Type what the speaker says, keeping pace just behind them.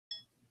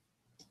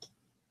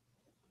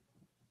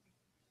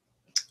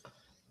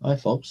Hi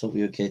folks, hope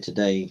you're okay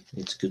today.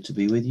 It's good to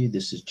be with you.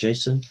 This is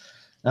Jason,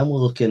 and we're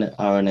looking at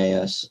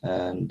Irenaeus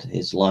and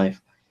his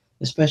life,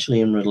 especially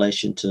in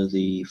relation to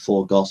the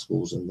four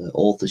Gospels and the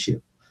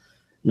authorship.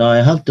 Now, I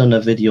have done a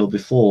video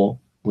before,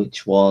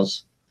 which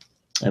was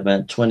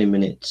about 20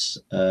 minutes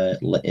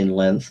in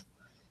length,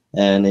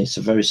 and it's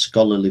a very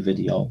scholarly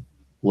video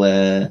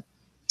where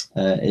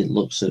it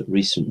looks at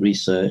recent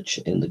research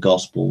in the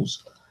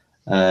Gospels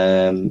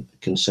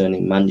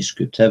concerning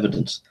manuscript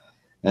evidence.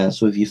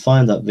 So if you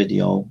find that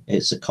video,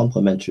 it's a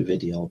complementary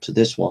video to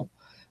this one.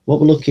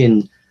 What we're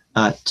looking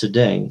at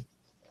today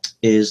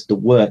is the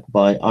work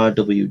by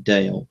R.W.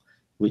 Dale,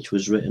 which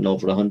was written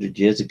over 100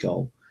 years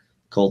ago,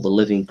 called The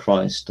Living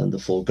Christ and the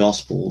Four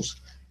Gospels,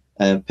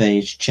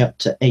 page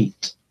chapter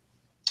 8.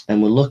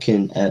 And we're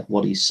looking at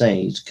what he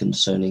says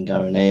concerning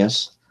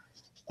Irenaeus.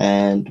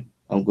 And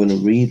I'm going to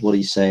read what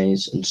he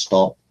says and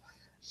stop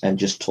and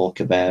just talk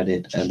about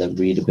it, and then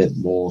read a bit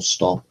more,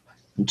 stop,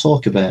 and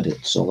talk about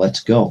it. So let's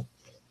go.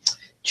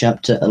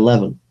 Chapter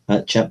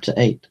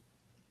 8.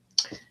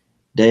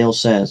 Dale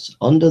says,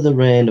 under the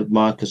reign of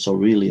Marcus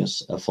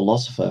Aurelius, a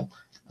philosopher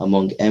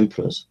among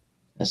emperors,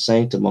 a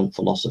saint among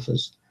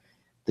philosophers,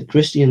 the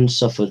Christians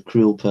suffered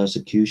cruel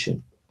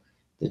persecution.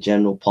 The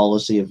general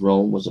policy of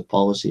Rome was a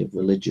policy of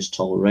religious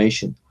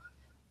toleration.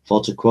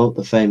 For to quote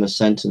the famous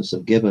sentence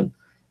of Gibbon,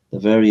 the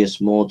various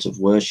modes of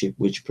worship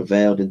which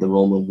prevailed in the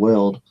Roman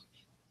world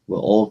were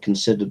all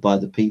considered by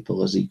the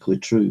people as equally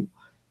true,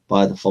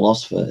 by the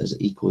philosopher as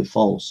equally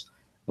false,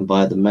 and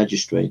by the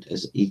magistrate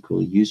as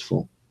equally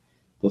useful.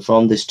 But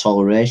from this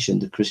toleration,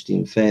 the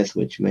Christian faith,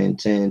 which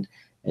maintained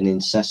an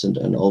incessant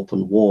and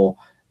open war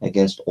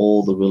against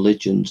all the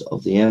religions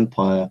of the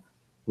empire,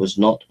 was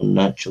not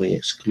unnaturally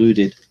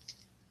excluded.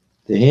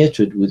 The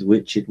hatred with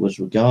which it was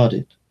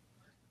regarded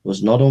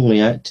was not only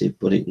active,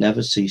 but it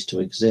never ceased to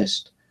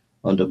exist.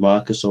 Under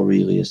Marcus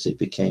Aurelius, it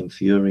became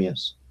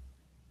furious.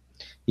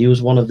 He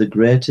was one of the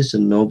greatest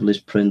and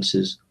noblest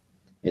princes,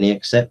 and he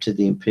accepted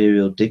the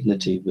imperial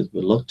dignity with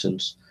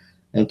reluctance,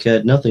 and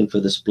cared nothing for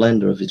the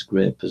splendor of his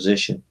great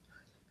position.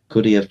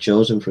 Could he have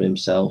chosen for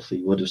himself,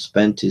 he would have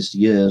spent his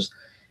years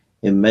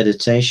in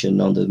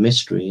meditation on the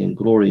mystery and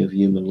glory of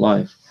human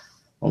life,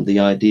 on the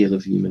ideal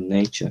of human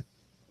nature.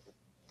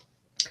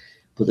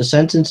 But the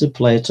sentence of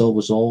Plato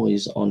was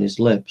always on his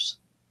lips,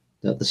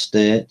 that the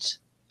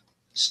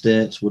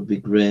states would be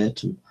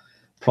great and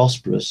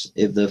prosperous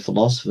if their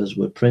philosophers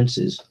were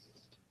princes,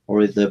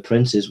 or if their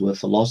princes were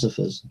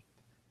philosophers,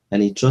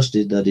 and he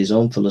trusted that his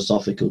own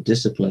philosophical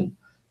discipline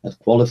had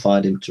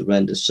qualified him to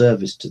render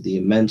service to the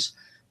immense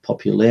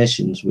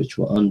populations which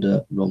were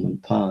under Roman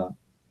power.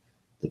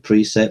 The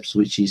precepts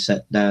which he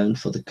set down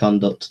for the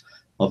conduct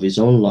of his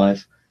own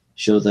life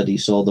show that he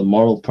saw the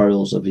moral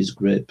perils of his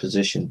great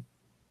position.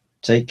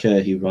 Take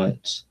care, he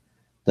writes,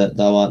 that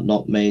thou art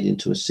not made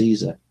into a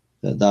Caesar,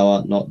 that thou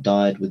art not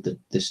dyed with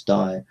this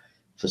dye,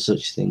 for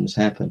such things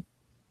happen.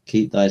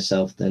 Keep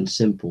thyself then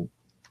simple,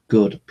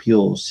 good,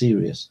 pure,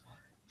 serious,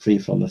 free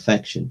from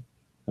affection,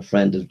 a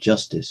friend of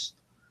justice,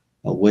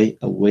 a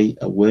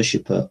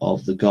worshipper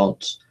of the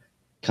gods,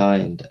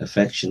 kind,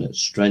 affectionate,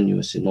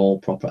 strenuous in all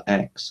proper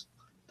acts.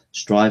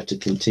 Strive to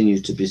continue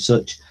to be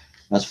such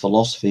as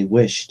philosophy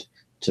wished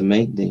to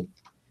make thee.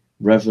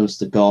 Reverence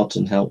the gods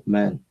and help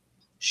men.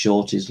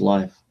 Short is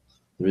life.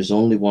 There is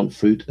only one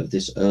fruit of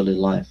this early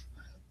life,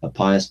 a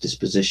pious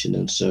disposition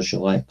and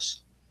social acts.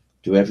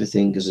 Do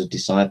everything as a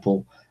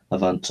disciple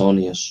of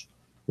Antonius.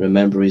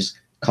 Remember his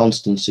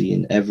constancy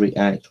in every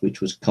act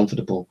which was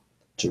comfortable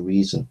to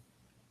reason,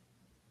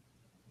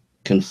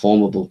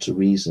 conformable to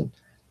reason,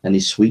 and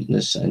his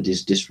sweetness and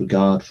his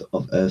disregard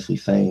of earthly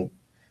fame,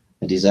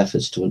 and his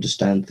efforts to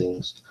understand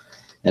things,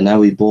 and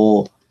how he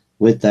bore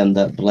with them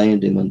that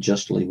blamed him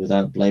unjustly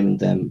without blaming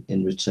them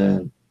in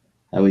return,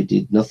 how he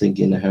did nothing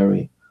in a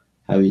hurry,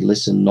 how he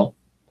listened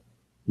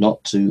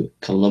not to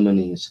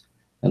calumnies,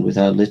 and with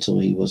how little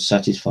he was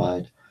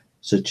satisfied,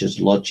 such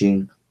as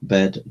lodging,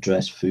 bed,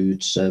 dress,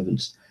 food,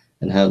 servants,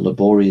 and how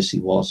laborious he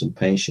was and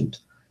patient,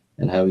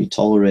 and how he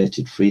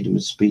tolerated freedom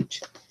of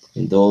speech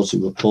in those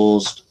who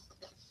opposed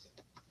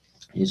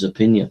his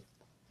opinion,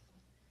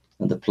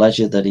 and the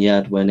pleasure that he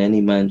had when any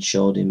man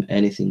showed him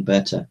anything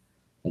better,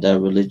 and how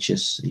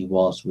religious he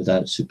was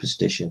without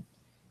superstition.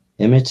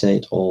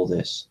 Imitate all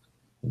this,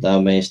 that thou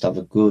mayest have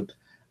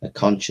a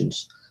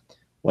conscience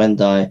when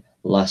thy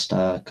last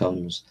hour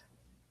comes,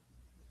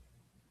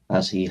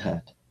 as he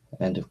had.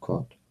 End of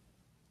quote.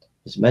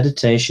 His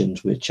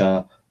meditations,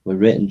 were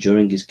written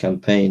during his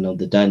campaign on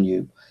the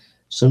Danube,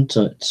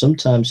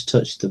 sometimes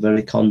touched the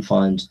very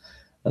confines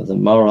of the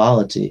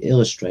morality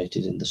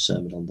illustrated in the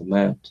Sermon on the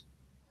Mount.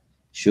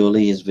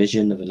 Surely his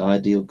vision of an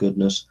ideal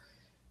goodness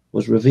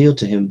was revealed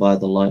to him by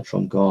the light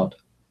from God.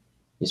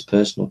 His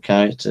personal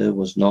character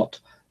was not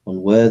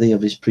unworthy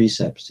of his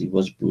precepts. He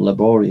was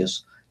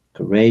laborious,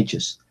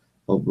 courageous,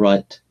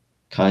 upright,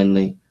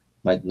 kindly,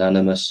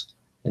 magnanimous,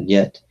 and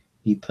yet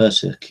he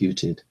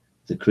persecuted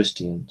the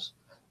Christians.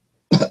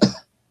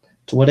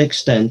 To what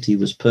extent he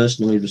was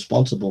personally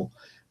responsible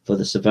for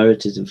the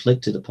severities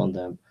inflicted upon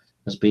them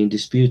has been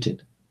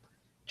disputed.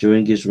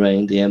 During his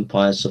reign, the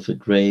empire suffered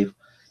grave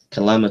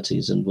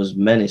calamities and was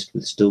menaced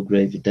with still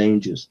graver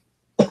dangers.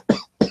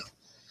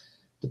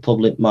 The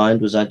public mind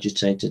was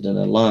agitated and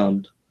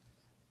alarmed.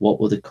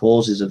 What were the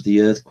causes of the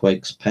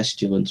earthquakes,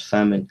 pestilence,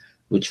 famine,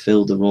 which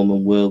filled the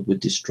Roman world with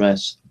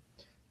distress?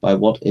 By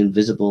what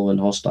invisible and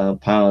hostile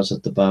powers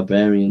had the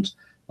barbarians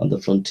on the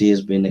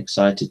frontiers been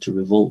excited to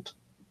revolt?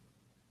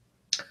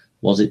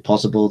 Was it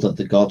possible that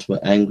the gods were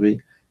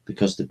angry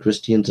because the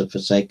Christians had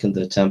forsaken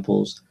their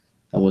temples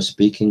and were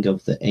speaking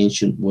of the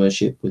ancient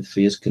worship with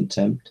fierce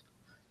contempt?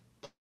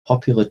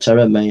 Popular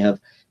terror may have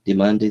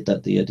demanded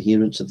that the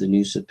adherents of the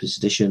new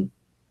superstition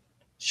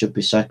should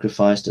be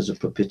sacrificed as a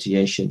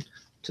propitiation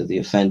to the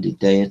offended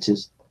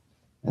deities,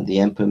 and the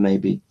emperor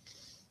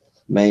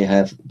may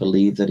have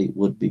believed that it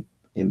would be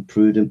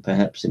imprudent,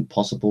 perhaps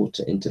impossible,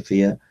 to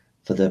interfere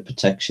for their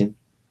protection.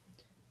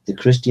 The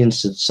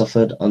Christians had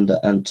suffered under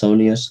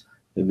Antonius,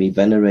 whom he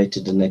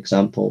venerated an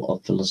example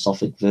of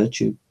philosophic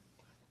virtue,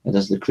 and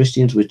as the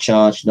Christians were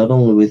charged not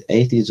only with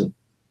atheism,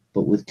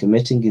 but with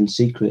committing in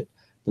secret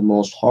the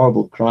most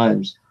horrible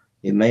crimes,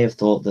 he may have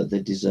thought that they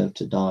deserved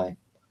to die.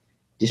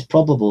 It is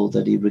probable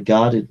that he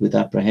regarded with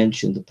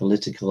apprehension the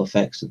political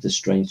effects of this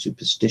strange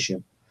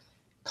superstition.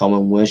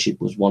 Common worship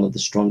was one of the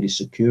strongest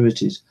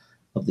securities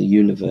of the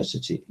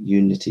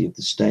unity of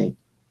the state.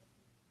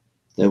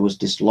 There was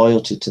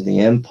disloyalty to the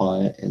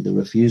empire in the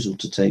refusal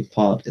to take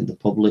part in the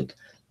public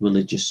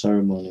religious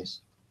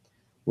ceremonies.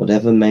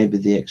 Whatever may be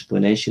the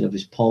explanation of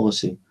his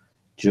policy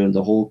during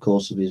the whole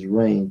course of his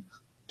reign,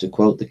 to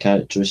quote the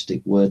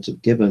characteristic words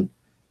of Gibbon,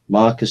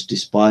 Marcus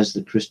despised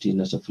the Christian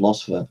as a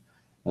philosopher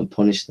and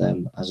punished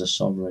them as a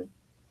sovereign.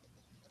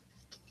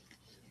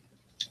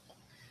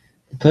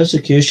 The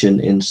persecution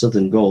in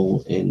southern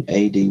Gaul in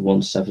AD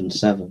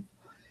 177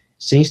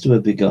 seems to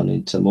have begun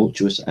in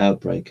tumultuous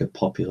outbreak of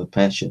popular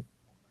passion.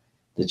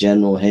 The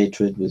general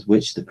hatred with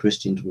which the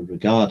Christians were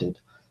regarded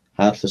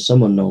had, for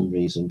some unknown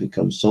reason,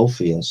 become so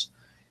fierce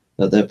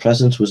that their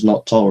presence was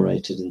not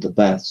tolerated in the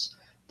baths,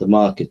 the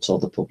markets, or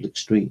the public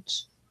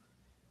streets.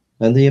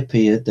 When they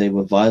appeared, they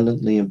were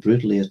violently and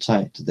brutally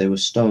attacked. They were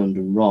stoned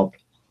and robbed.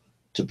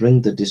 To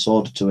bring the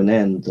disorder to an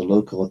end, the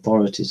local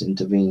authorities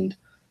intervened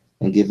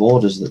and gave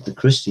orders that the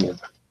Christian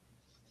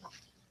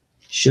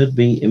should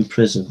be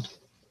imprisoned,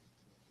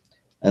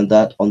 and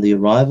that on the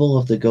arrival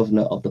of the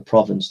governor of the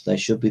province they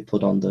should be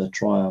put on their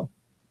trial.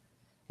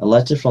 A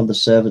letter from the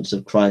servants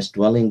of Christ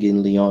dwelling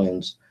in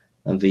Lyons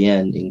and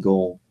Vienne in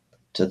Gaul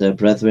to their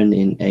brethren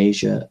in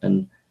Asia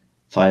and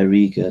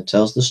Phrygia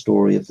tells the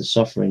story of the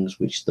sufferings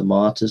which the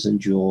martyrs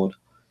endured,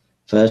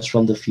 first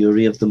from the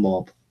fury of the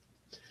mob,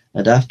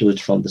 and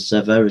afterwards from the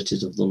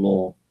severities of the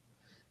law.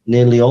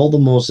 Nearly all the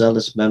more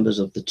zealous members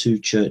of the two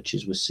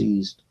churches were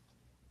seized.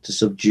 To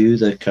subdue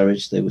their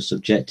courage, they were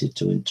subjected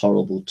to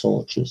intolerable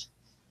tortures.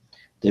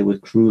 They were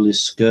cruelly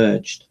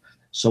scourged.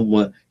 Some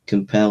were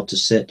compelled to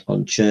sit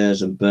on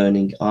chairs and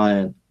burning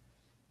iron.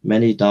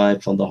 Many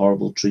died from the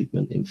horrible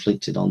treatment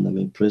inflicted on them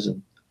in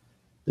prison.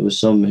 There were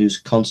some whose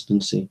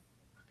constancy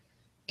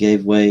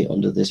gave way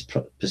under this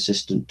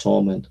persistent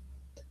torment,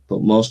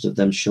 but most of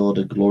them showed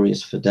a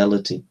glorious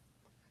fidelity.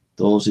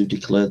 Those who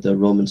declared their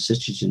Roman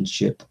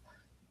citizenship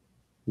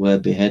were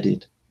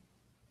beheaded.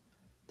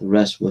 The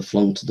rest were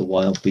flung to the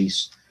wild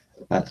beasts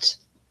at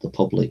the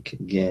public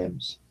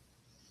games.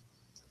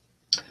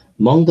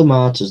 Among the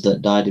martyrs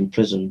that died in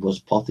prison was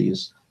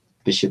Pothius,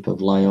 Bishop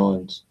of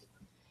Lyons.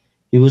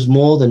 He was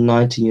more than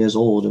 90 years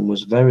old and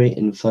was very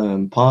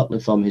infirm, partly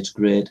from his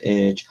great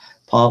age,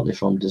 partly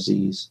from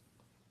disease.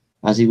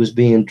 As he was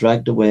being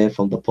dragged away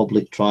from the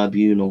public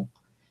tribunal,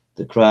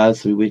 the crowd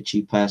through which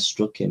he passed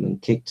struck him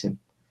and kicked him,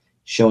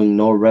 showing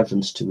no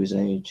reverence to his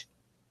age.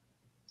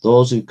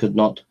 Those who could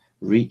not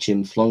reach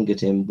him flung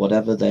at him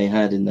whatever they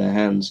had in their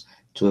hands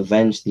to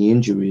avenge the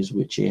injuries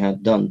which he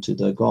had done to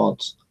their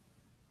gods.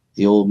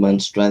 The old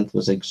man's strength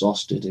was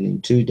exhausted, and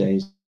in 2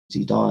 days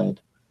he died.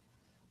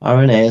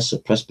 Irenaeus, a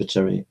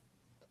presbyter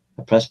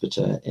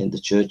in the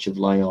Church of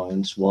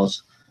Lyons,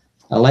 was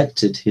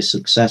elected his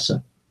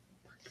successor.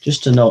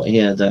 Just to note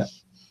here that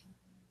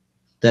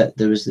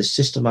there is this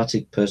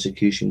systematic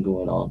persecution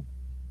going on,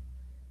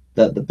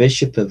 that the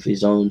bishop of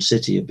his own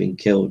city had been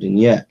killed, and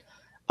yet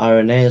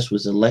Irenaeus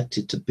was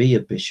elected to be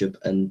a bishop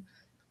and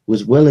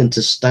was willing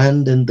to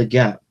stand in the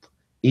gap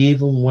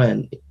even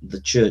when the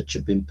church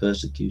had been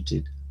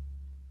persecuted.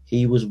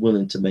 He was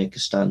willing to make a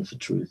stand for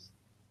truth.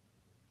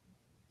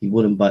 He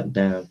wouldn't back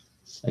down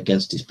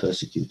against his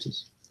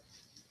persecutors.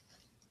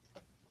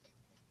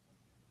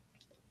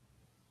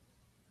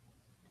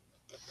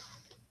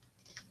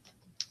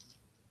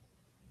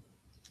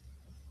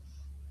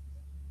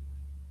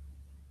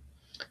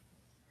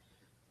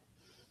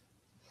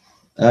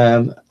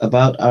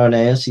 About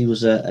Irenaeus, he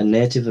was a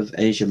native of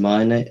Asia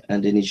Minor,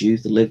 and in his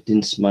youth lived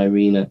in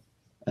Smyrna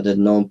and had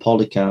known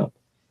Polycarp.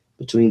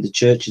 Between the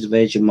churches of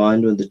Asia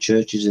Minor and the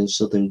churches in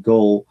southern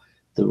Gaul,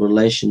 the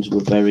relations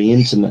were very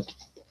intimate.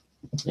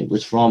 It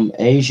was from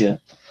Asia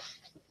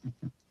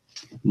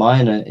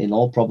Minor, in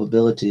all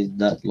probability,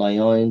 that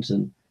Lyons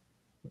and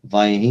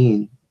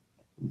Vienne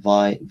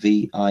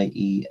Vienne,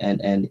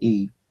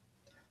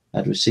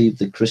 had received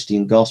the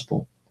Christian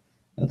gospel,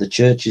 and the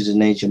churches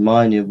in Asia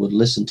Minor would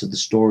listen to the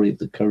story of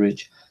the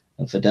courage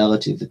and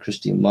fidelity of the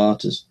Christian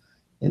martyrs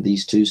in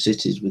these two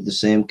cities with the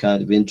same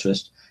kind of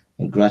interest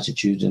and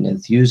gratitude and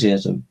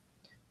enthusiasm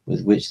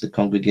with which the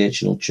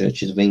Congregational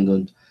churches of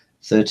England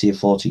 30 or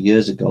 40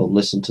 years ago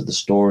listened to the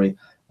story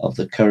of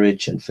the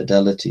courage and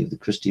fidelity of the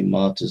Christian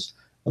martyrs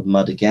of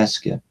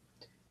Madagascar,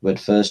 who had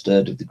first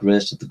heard of the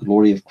grace of the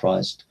glory of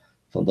Christ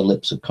from the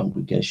lips of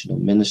Congregational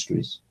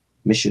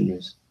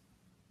missionaries.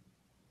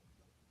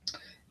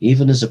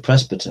 Even as a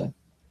presbyter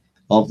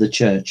of the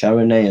church,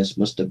 Irenaeus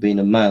must have been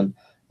a man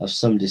of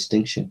some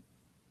distinction.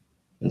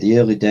 In the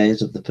early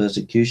days of the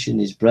persecution,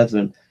 his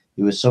brethren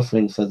who were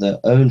suffering for their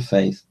own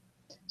faith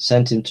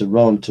sent him to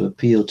Rome to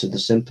appeal to the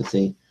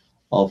sympathy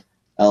of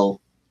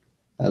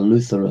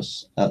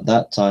Eleutherus, at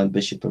that time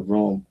Bishop of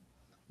Rome,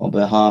 on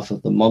behalf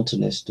of the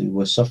Montanists who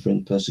were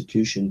suffering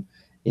persecution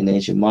in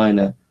Asia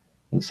Minor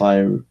and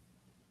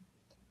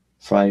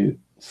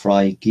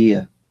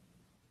Phrygia.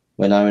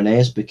 When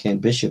Irenaeus became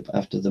bishop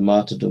after the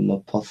martyrdom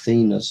of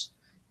Pothinus,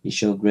 he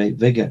showed great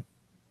vigor.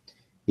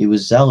 He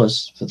was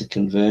zealous for the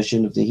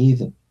conversion of the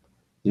heathen.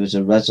 He was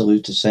a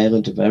resolute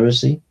assailant of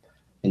heresy,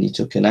 and he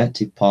took an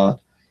active part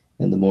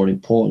in the more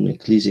important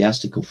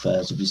ecclesiastical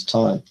affairs of his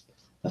time.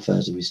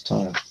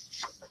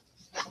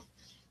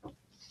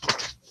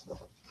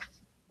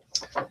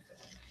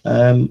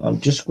 I'm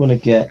just going to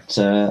get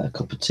a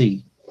cup of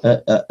tea,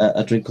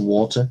 a drink of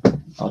water.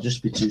 I'll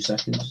just be 2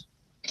 seconds.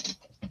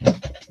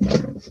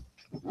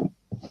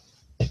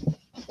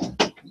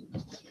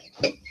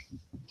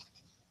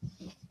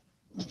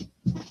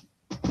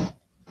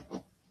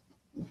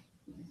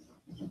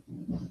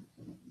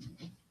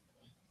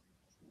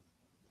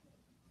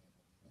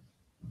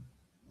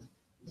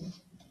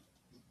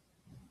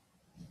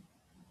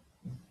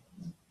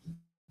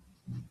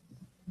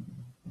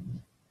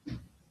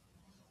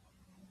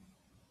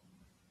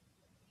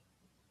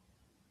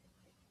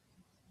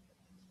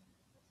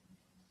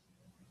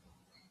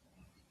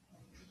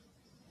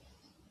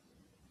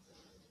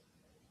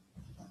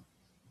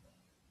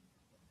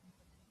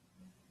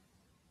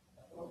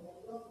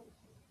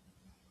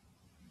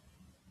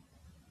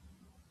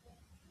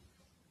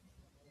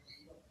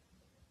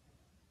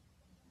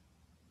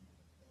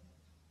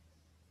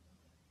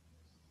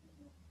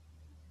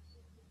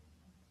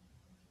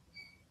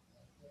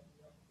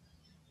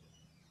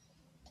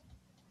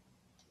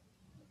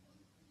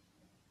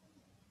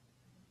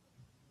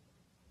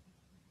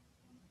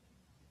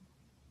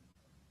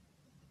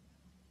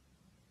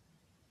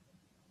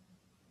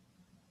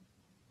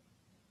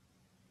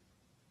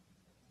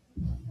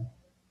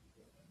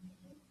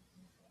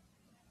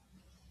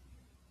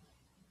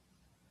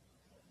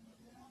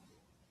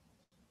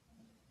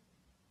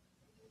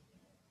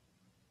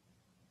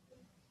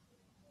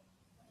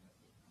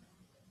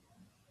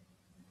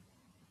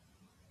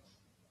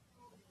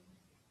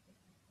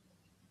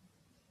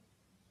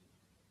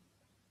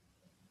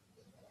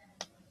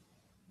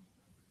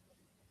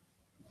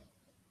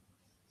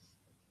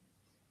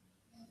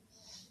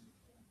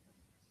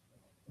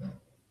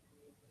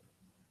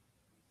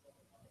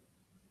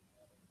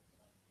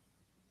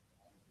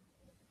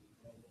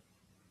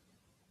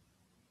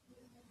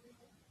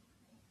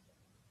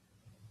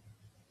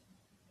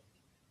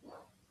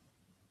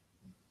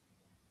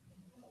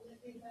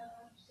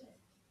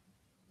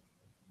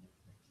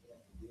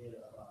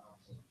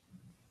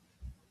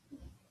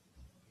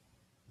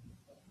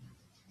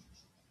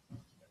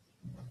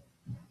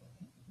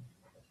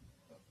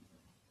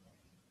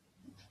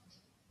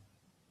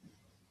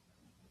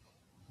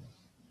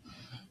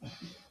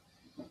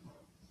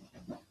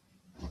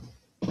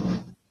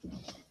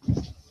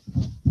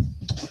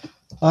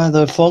 Hi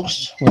there,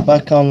 folks. We're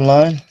back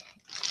online.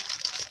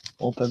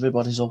 Hope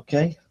everybody's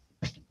okay.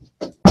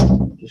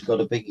 Just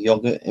got a big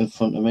yogurt in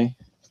front of me.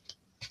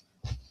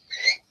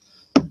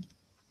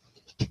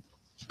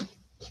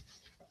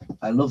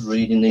 I love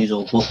reading these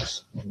old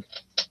books.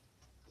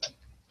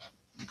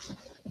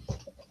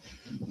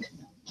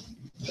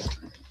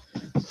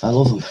 I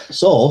love them.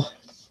 So,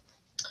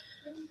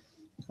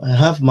 I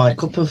have my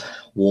cup of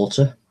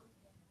water.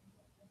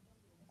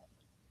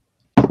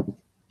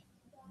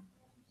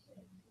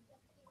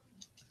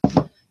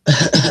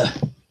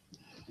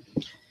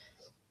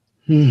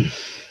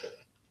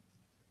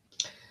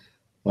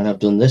 When I've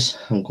done this,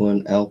 I'm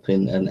going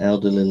helping an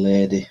elderly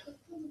lady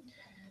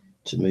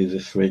to move a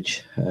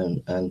fridge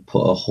and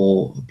put a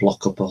hole,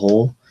 block up a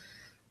hole.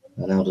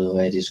 An elderly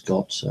lady's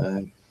got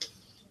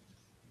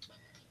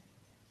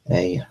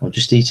I'm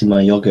just eating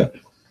my yogurt.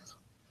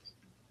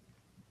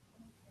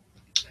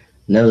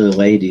 An elderly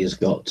lady has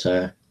got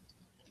a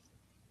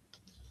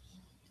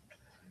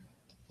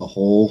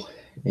hole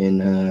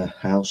in her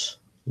house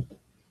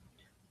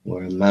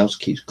where a mouse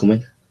keeps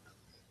coming.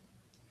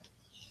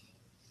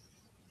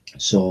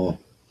 So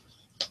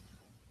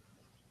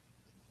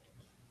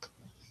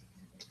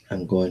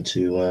I'm going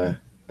to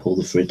pull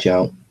the fridge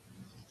out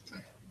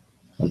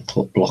and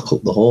block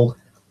up the hole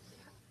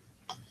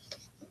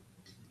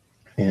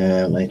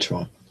later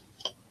on.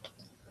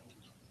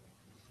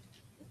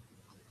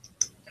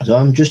 So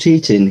I'm just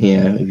eating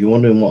here. If you're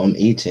wondering what I'm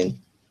eating,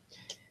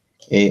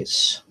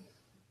 it's,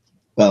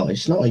 well,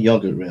 it's not a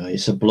yogurt really.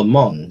 It's a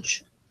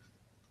blancmange.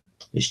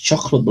 It's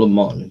chocolate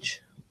blancmange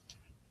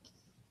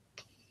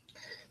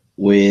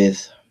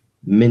with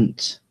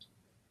mint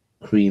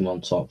cream on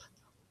top.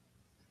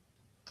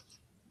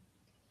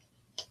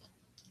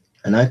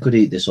 And I could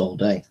eat this all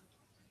day.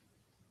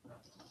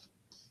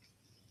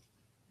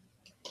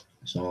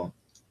 So,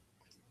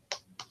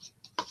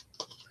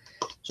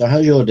 so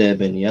how's your day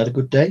been? You had a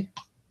good day?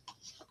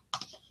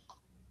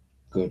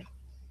 Good.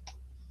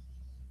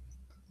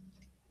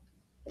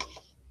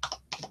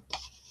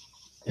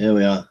 Here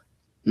we are.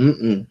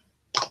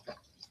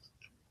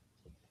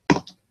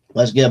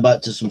 Let's get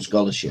back to some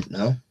scholarship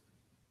now.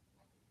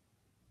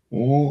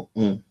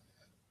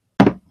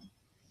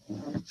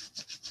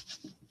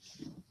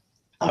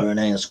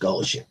 Irenaeus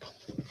scholarship.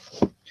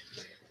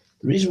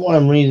 The reason why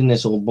I'm reading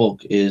this whole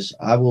book is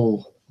I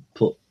will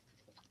put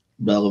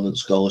relevant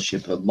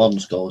scholarship and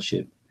modern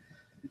scholarship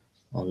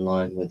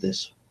online with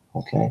this.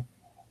 Okay.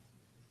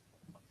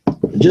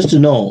 Just to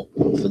know,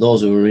 for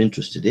those who are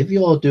interested, if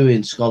you're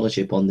doing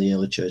scholarship on the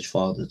early church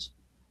fathers,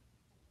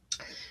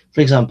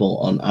 for example,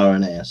 on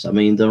Irenaeus, I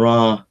mean, there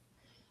are,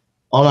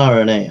 on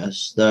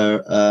Irenaeus,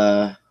 there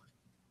are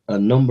a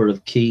number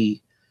of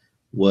key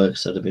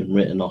works that have been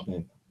written on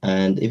him.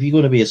 And if you're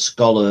going to be a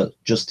scholar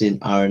just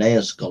in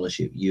Irenaeus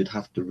scholarship, you'd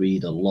have to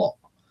read a lot.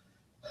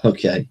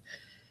 Okay.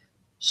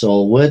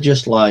 So we're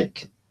just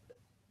like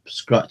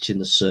scratching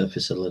the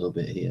surface a little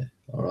bit here.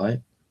 All right.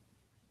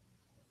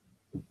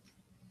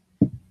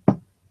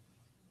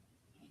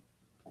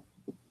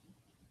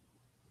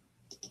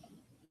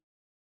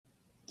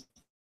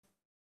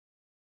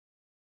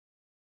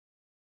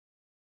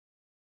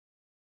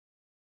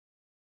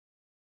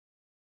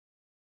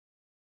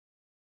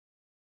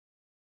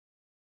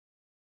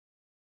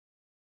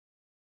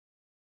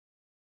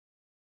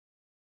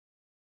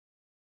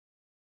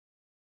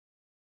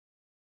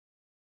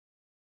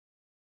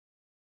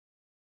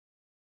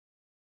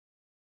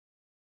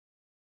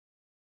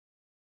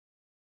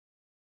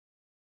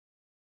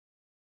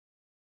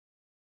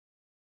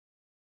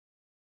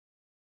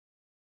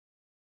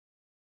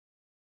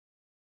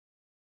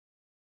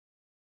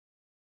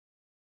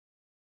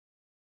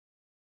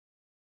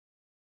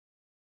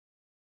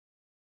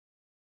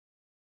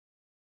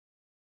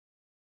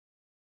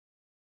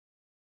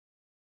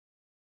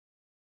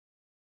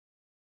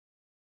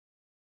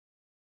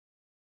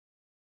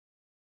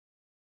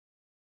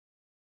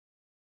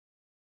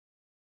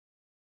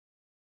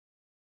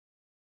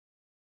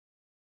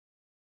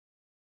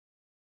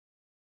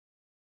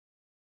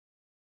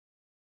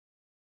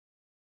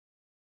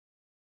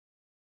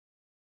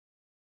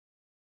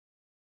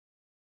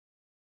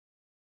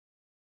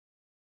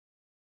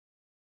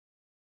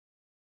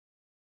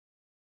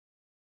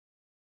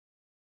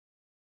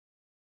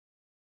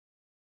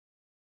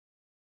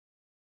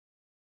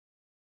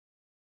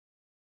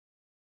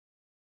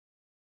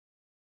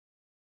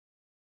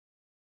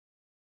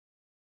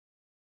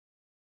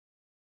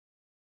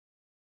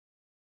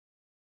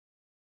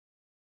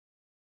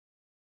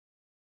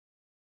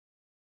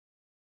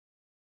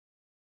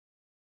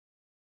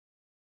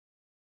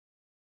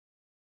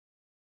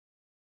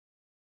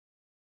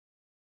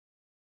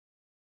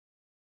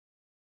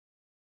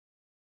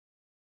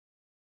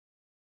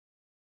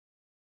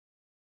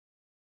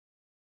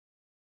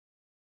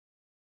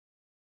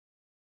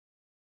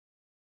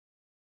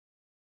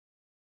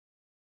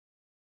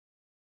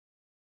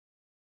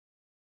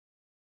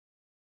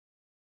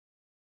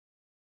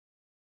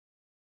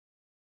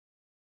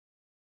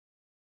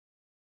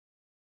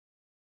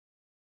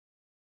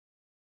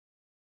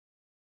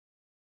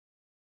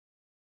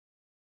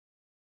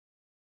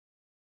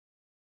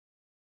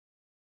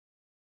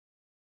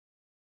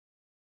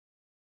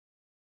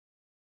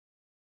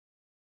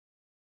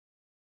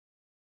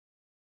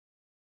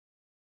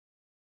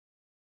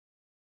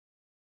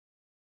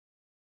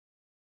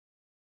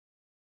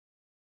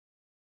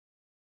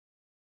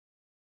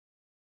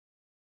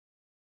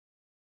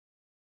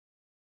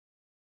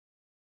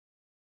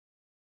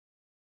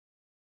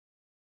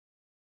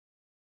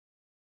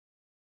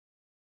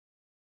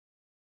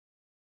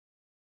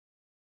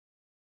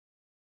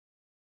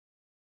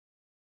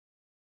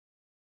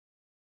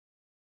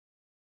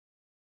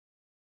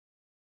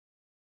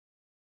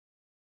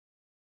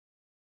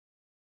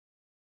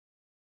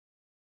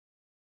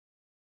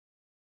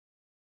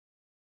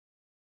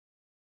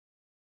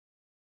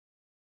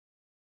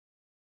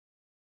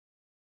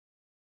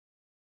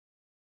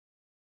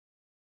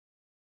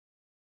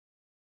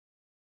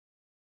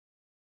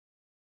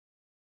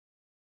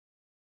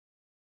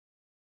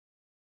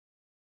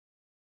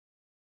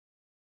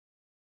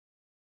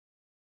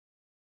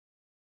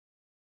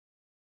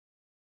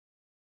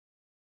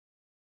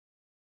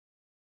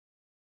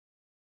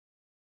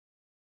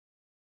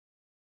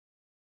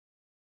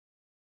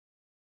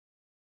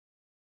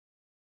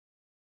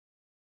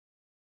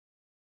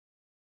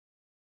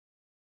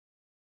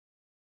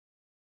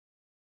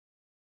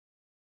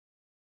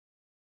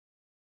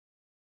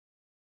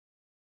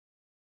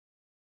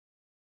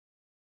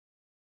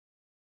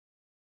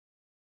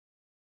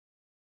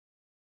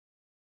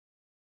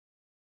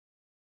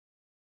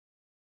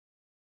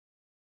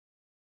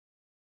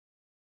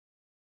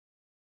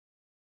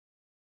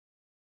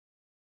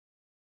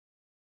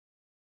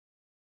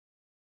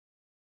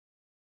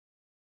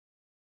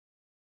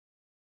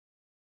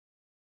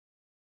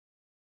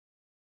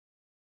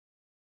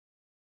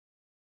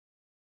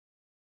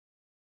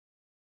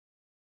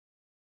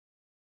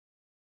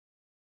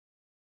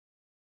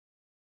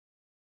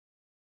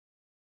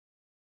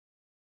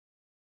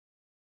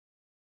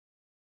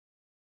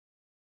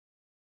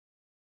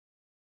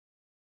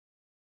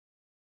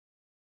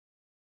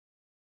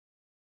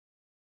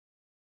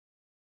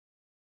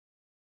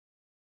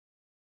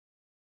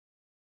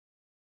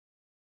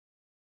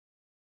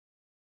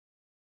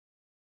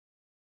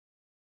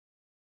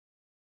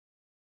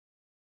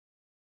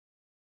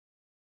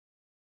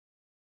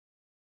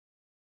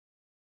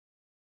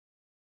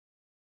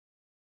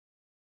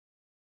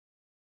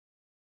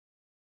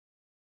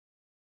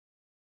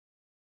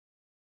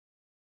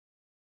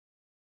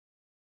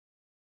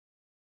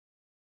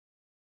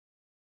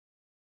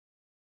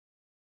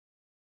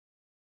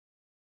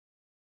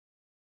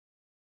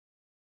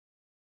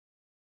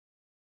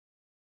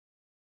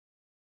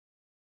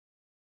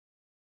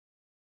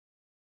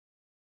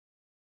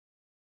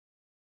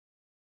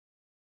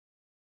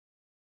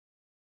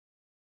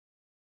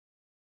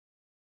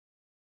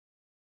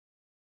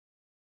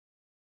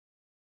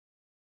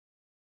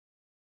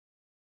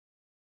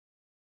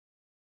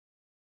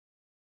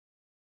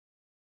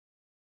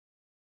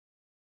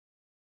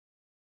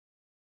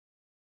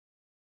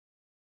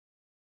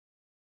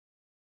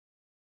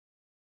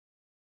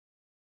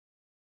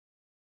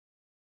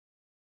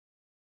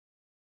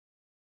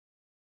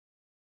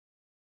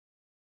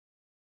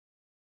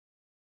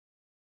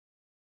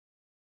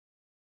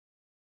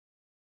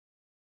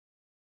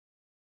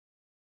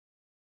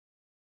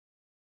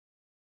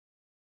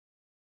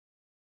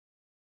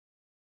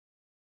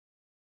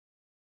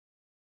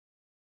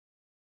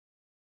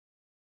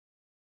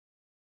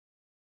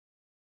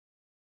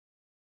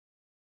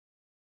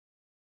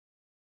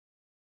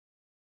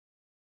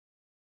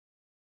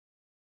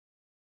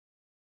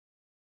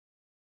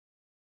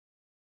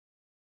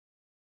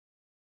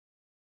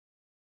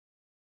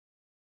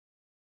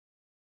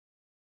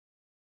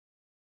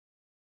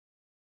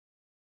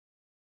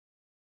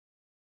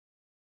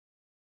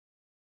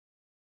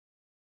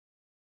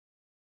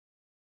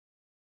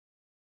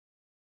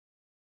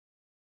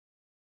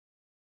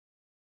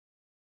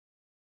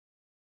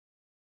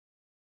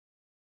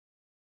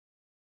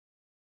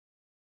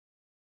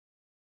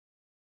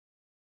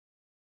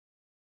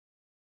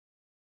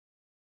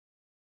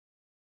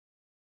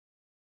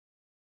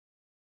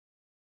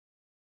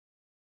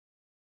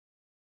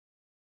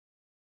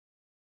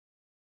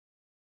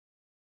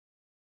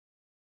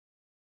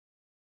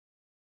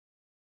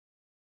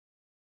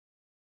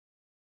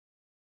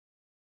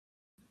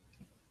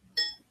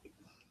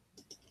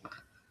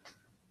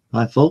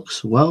 Hi,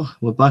 folks. Well,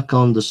 we're back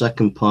on the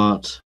second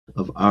part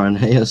of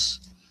Irenaeus.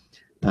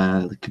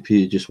 The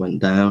computer just went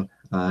down,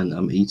 and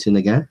I'm eating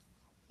again.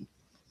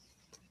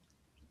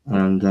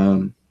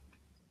 And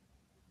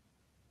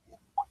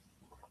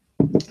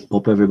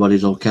hope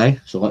everybody's okay.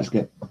 So let's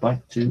get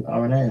back to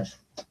Irenaeus.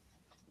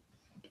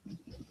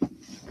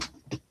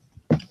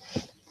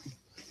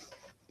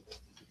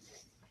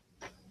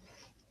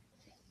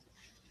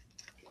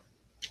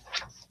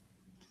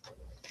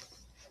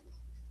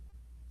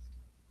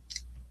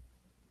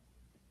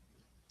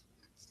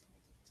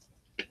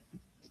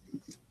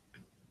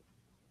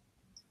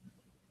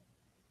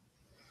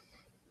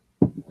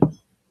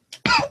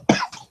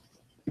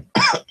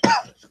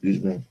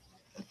 Excuse me.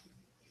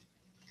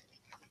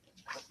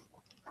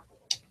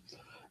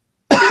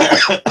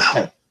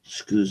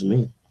 Excuse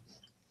me.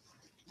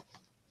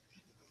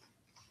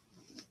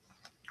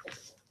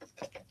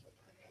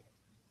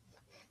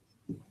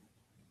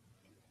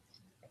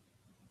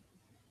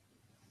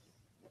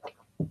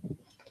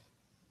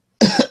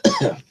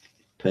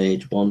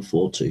 Page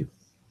 142.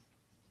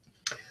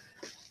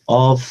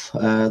 Of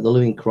the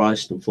Living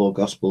Christ and Four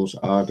Gospels,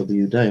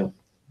 R.W. Dale.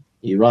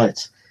 He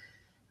writes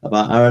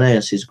about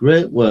Irenaeus. His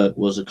great work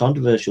was a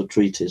controversial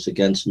treatise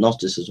against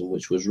Gnosticism,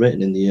 which was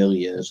written in the early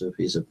years of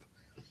his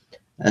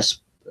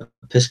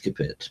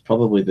episcopate,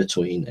 probably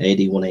between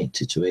AD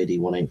 180 to AD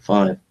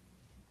 185.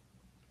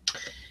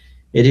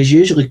 It is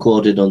usually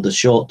quoted under the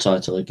short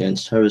title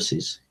Against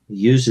Heresies. He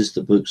uses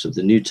the books of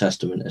the New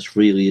Testament as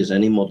freely as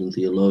any modern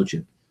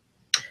theologian,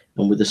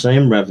 and with the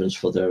same reverence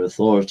for their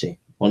authority.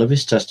 One of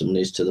his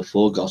testimonies to the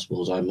four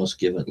Gospels I must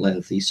give at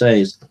length. He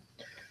says,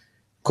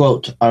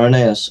 quote,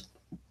 Irenaeus,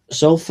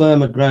 so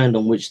firm a ground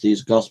on which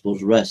these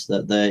Gospels rest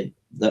that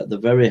the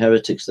very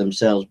heretics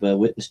themselves bear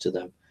witness to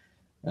them,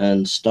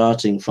 and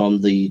starting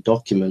from the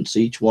documents,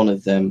 each one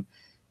of them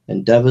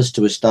endeavors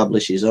to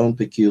establish his own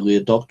peculiar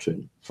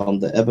doctrine. From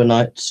the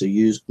Ebionites who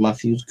used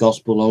Matthew's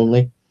Gospel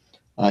only,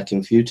 are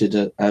confuted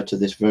out of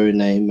this very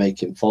name,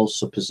 making false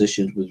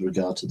suppositions with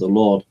regard to the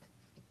Lord.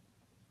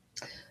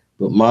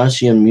 But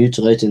Marcion,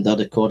 mutilating that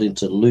according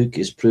to Luke,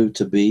 is proved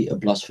to be a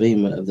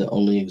blasphemer of the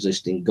only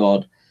existing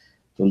God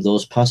from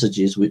those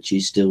passages which he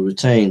still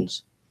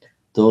retains.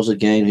 Those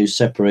again who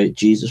separate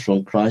Jesus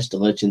from Christ,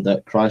 alleging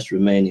that Christ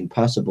remained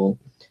impassible,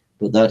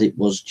 but that it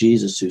was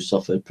Jesus who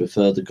suffered,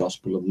 prefer the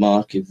Gospel of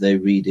Mark, if they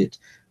read it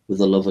with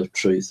the love of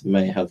truth,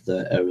 may have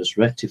their errors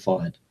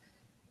rectified.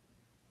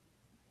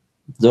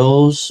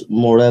 Those,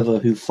 moreover,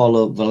 who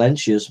follow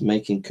Valentius,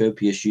 making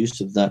copious use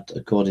of that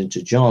according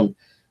to John,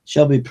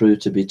 shall be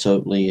proved to be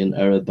totally in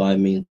error by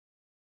means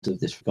of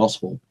this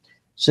Gospel.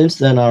 Since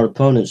then our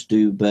opponents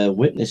do bear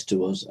witness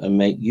to us and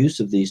make use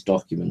of these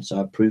documents,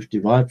 our proof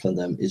derived from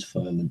them is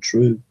firm and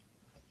true.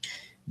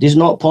 It is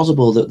not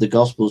possible that the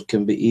Gospels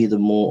can be either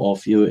more or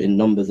fewer in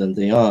number than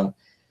they are,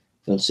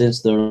 and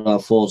since there are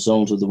four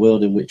zones of the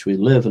world in which we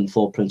live and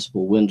four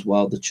principal winds,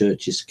 while the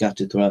church is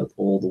scattered throughout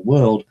all the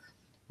world,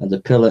 and the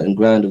pillar and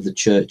ground of the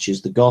church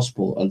is the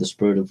gospel and the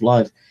spirit of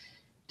life,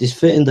 it is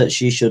fitting that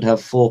she should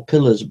have four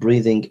pillars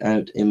breathing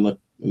out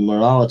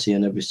immortality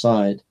on every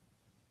side,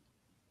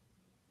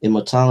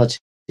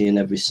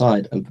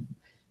 and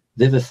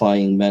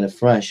vivifying men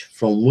afresh,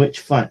 from which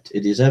fact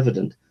it is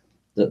evident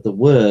that the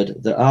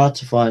Word, the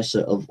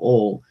artificer of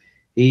all,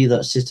 he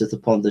that sitteth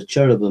upon the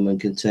cherubim and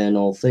contain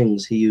all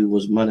things, he who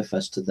was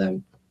manifest to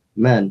them,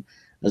 men,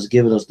 has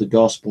given us the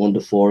gospel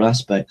under four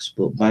aspects,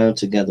 but bound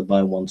together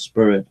by one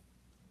Spirit.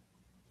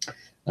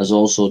 As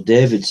also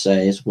David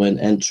says, when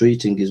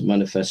entreating his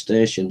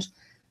manifestations,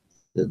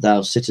 that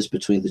thou sittest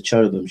between the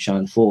cherubim,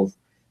 shine forth.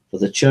 For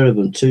the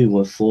cherubim too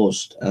were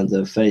forced, and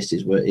their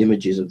faces were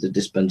images of the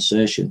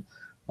dispensation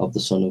of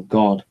the Son of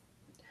God.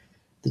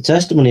 The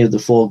testimony of the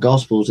four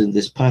Gospels in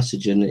this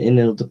passage and in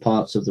other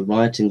parts of the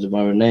writings of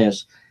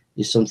Irenaeus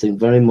is something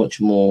very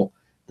much more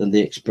than the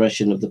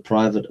expression of the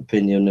private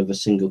opinion of a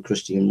single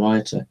Christian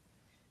writer.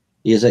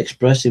 He is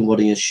expressing what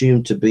he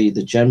assumed to be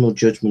the general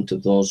judgment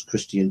of those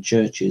Christian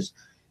churches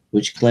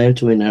which claim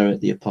to inherit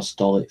the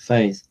apostolic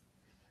faith.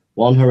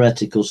 One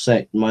heretical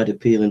sect might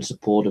appeal in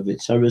support of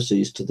its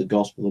heresies to the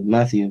Gospel of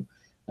Matthew,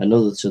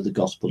 another to the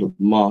Gospel of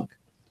Mark,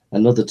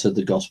 another to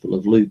the Gospel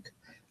of Luke,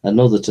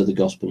 another to the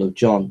Gospel of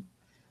John.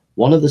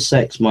 One of the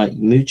sects might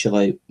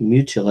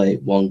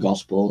mutilate one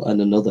gospel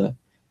and another,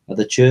 and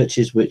the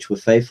churches which were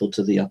faithful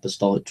to the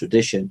apostolic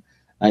tradition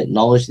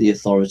acknowledge the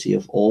authority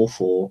of all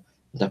four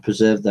and have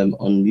preserved them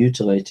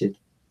unmutilated.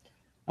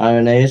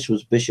 Irenaeus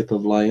was Bishop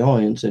of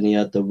Lyons, and he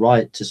had the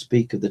right to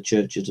speak of the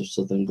churches of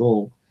southern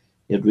Gaul.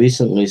 He had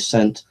recently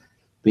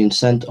been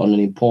sent on an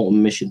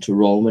important mission to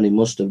Rome, and he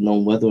must have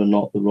known whether or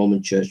not the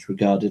Roman Church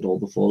regarded all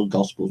the four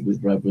Gospels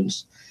with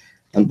reverence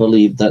and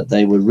believed that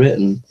they were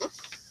written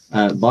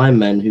by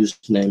men whose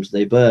names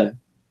they bear.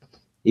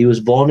 He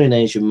was born in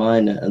Asia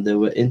Minor, and there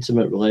were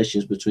intimate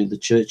relations between the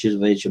churches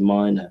of Asia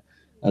Minor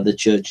and the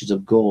churches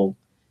of Gaul.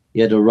 He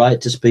had a right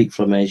to speak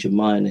from Asia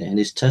Minor, and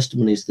his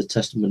testimony is the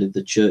testimony of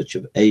the Church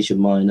of Asia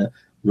Minor,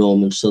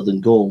 Rome, and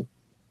Southern Gaul.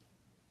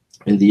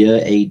 In the year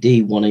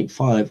AD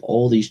 185,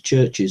 all these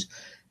churches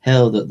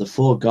held that the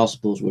four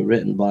Gospels were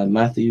written by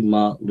Matthew,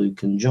 Mark,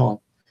 Luke, and John.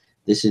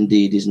 This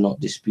indeed is not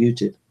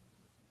disputed.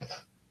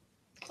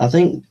 I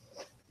think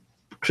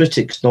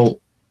critics don't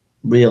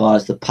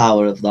realize the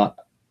power of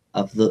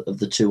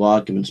the two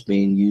arguments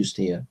being used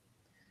here.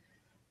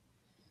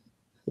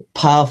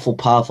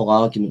 Powerful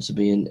arguments are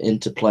being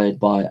interplayed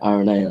by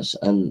Irenaeus,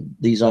 and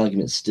these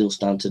arguments still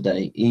stand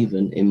today,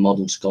 even in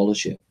modern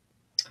scholarship.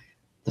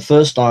 The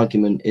first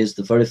argument is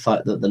the very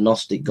fact that the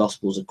Gnostic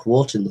Gospels are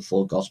quoting the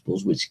four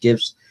Gospels, which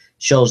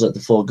shows that the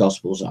four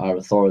Gospels are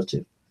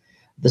authoritative.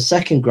 The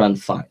second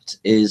grand fact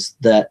is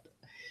that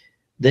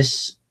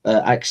this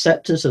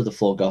acceptance of the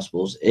four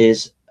Gospels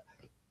is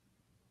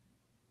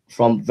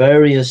from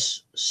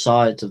various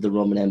sides of the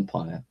Roman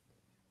Empire,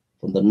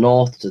 from the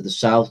north to the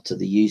south to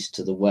the east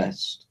to the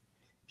west,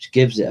 which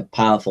gives it a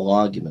powerful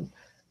argument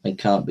and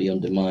can't be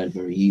undermined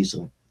very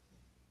easily.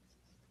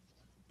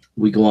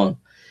 We go on.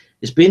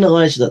 It's been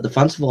alleged that the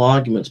fanciful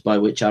arguments by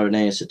which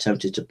Irenaeus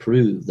attempted to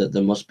prove that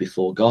there must be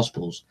four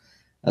Gospels,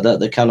 and that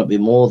there cannot be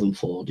more than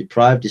four,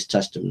 deprived his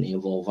testimony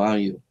of all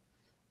value.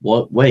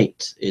 What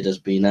weight, it has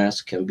been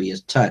asked, can be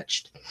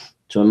attached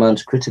to a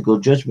man's critical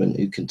judgment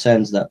who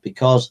contends that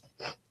because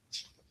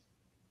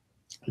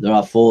there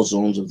are four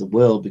zones of the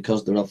world,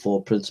 because there are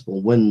four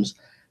principal winds,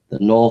 the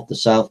north, the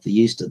south, the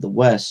east, and the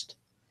west,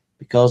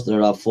 because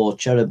there are four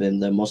cherubim,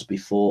 there must be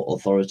four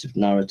authoritative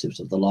narratives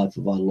of the life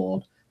of our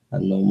Lord,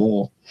 and no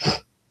more.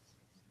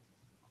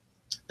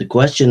 The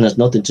question has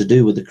nothing to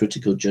do with the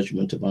critical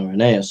judgment of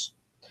Irenaeus.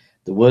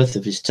 The worth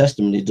of his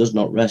testimony does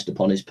not rest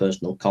upon his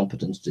personal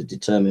competence to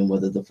determine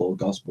whether the four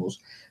Gospels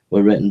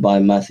were written by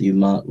Matthew,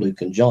 Mark,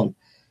 Luke, and John,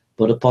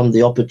 but upon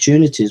the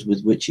opportunities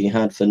with which he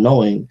had for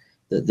knowing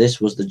that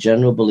this was the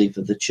general belief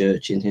of the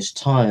church in his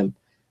time,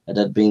 and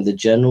had been the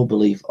general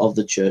belief of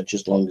the church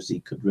as long as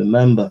he could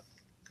remember.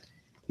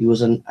 He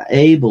was an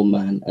able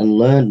man and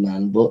learned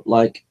man, but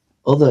like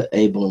other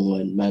able and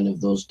learned men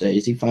of those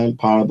days, he found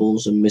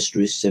parables and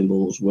mystery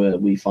symbols where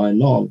we find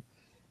none.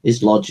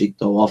 His logic,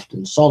 though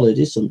often solid,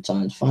 is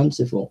sometimes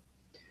fanciful.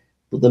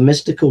 But the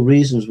mystical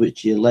reasons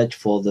which he alleged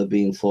for there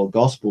being four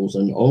Gospels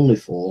and only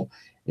four,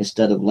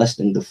 instead of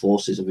lessening the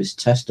forces of his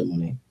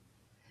testimony,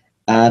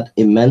 add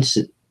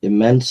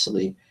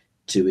immensely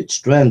to its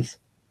strength.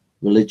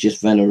 Religious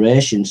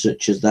veneration,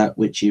 such as that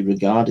which he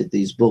regarded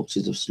these books,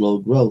 is of slow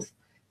growth.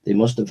 They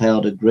must have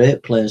held a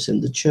great place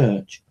in the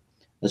church.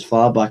 As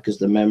far back as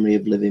the memory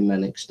of living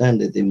men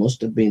extended, they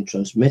must have been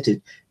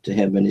transmitted to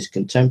him and his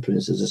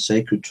contemporaries as a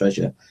sacred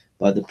treasure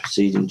by the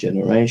preceding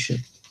generation.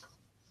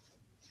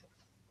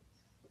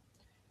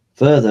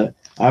 Further,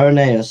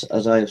 Irenaeus,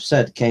 as I have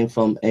said, came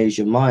from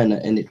Asia Minor,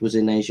 and it was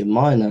in Asia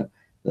Minor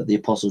that the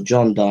Apostle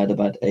John died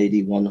about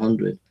AD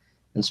 100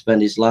 and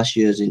spent his last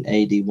years in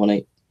AD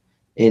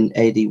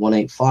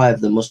 185.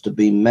 There must have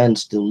been men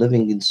still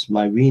living in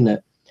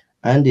Smyrna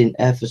and in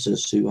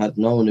Ephesus who had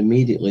known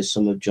immediately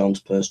some of John's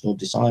personal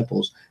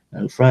disciples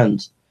and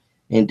friends.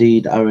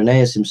 Indeed,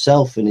 Irenaeus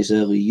himself in his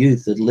early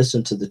youth had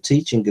listened to the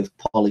teaching of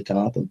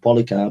Polycarp, and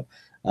Polycarp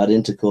had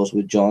intercourse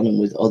with John and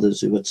with others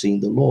who had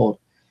seen the Lord.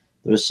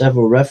 There are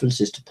several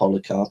references to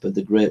Polycarp in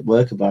the great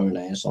work of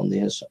Irenaeus on the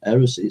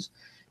heresies,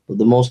 but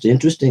the most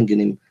interesting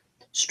and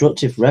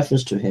instructive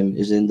reference to him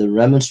is in the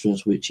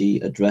remonstrance which he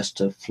addressed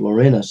to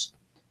Florinus,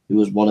 who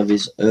was one of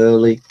his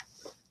early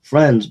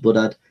friends but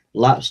had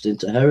lapsed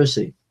into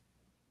heresy.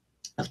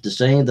 After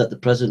saying that the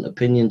present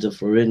opinions of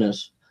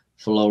Florinus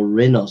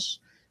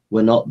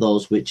were not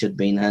those which had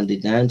been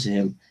handed down to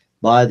him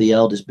by the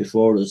elders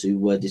before us who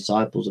were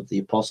disciples of the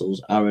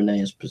apostles,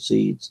 Irenaeus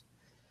proceeds.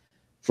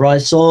 For I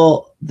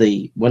saw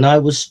thee when I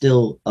was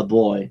still a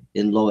boy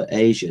in Lower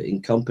Asia in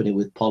company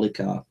with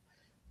Polycarp,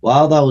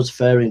 while thou was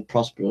faring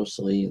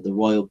prosperously in the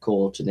royal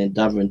court and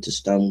endeavouring to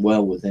stand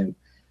well with him.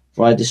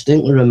 For I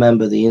distinctly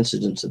remember the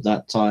incidents of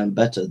that time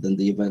better than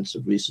the events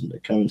of recent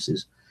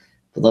occurrences.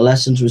 For the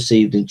lessons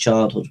received in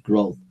childhood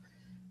growth,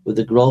 with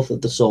the growth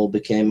of the soul,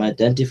 became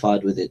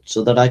identified with it,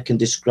 so that I can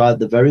describe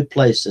the very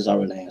place, says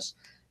Irenaeus,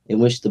 in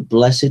which the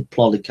blessed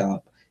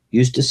Polycarp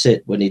used to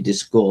sit when he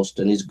discoursed,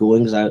 and his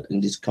goings out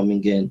and his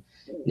coming in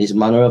his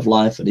manner of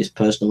life and his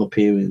personal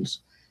appearance,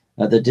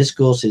 the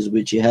discourses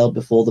which he held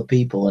before the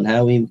people, and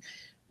how he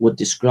would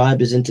describe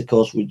his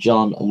intercourse with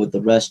John and with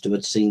the rest who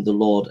had seen the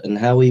Lord, and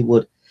how he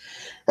would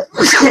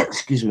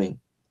excuse me,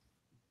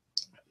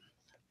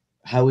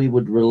 how he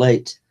would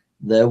relate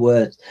their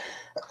words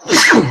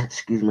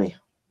excuse me,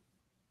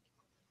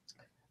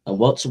 and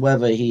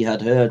whatsoever he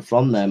had heard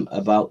from them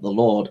about the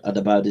Lord, and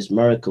about his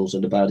miracles,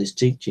 and about his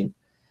teaching.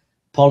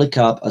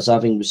 Polycarp, as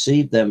having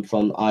received them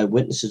from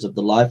eyewitnesses of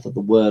the life of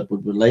the Word,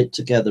 would relate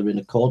together in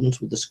accordance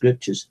with the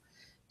Scriptures.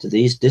 To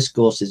these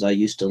discourses I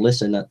used to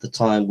listen at the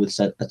time with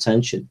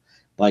attention,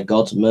 by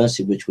God's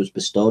mercy which was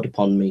bestowed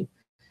upon me,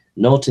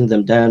 noting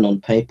them down on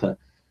paper,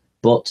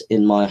 but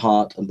in my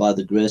heart, and by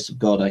the grace of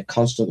God I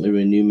constantly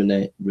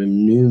ruminate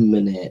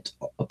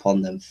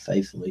upon them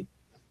faithfully.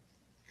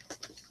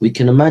 We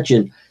can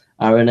imagine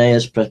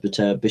Irenaeus,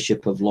 presbyter,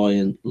 bishop of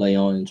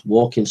Lyons,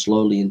 walking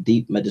slowly in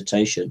deep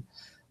meditation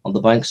on the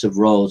banks of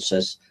Rhodes,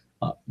 says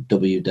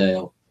W.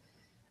 Dale,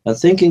 And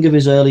thinking of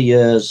his early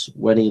years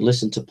when he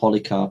listened to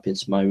Polycarp in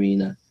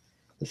Smyrna,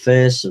 the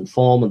face and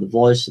form and the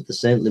voice of the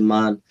saintly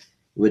man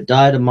who had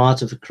died a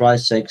martyr for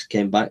Christ's sake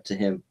came back to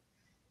him.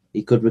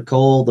 He could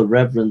recall the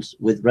reverence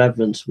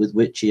with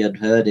which he had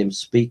heard him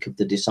speak of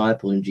the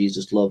disciple whom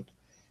Jesus loved,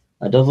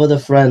 and of other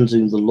friends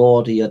whom the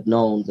Lord he had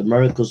known, the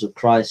miracles of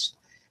Christ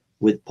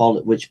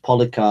which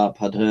Polycarp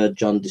had heard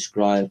John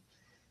describe,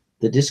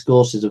 the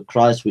discourses of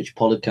Christ which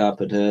Polycarp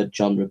had heard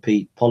John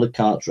repeat,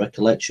 Polycarp's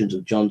recollections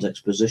of John's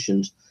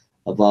expositions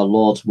of our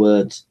Lord's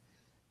words,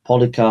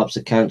 Polycarp's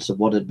accounts of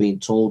what had been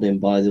told him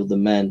by the other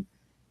men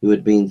who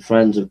had been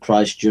friends of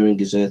Christ during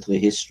his earthly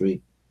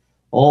history.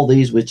 All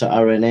these were to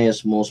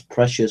Irenaeus most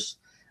precious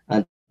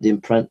and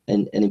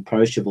an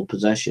imperishable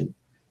possession.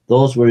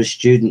 Those were his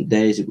student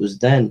days. It was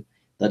then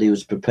that he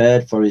was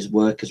prepared for his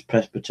work as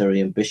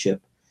Presbyterian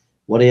bishop.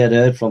 What he had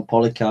heard from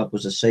Polycarp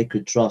was a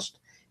sacred trust.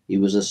 He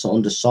was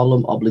under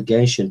solemn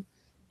obligation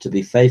to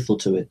be faithful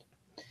to it.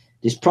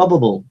 Is it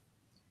probable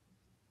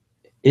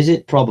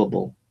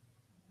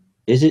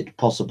Is it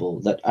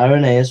possible that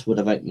Irenaeus would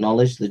have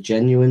acknowledged the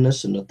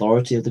genuineness and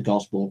authority of the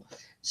gospel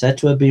said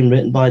to have been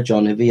written by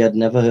John if he had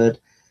never heard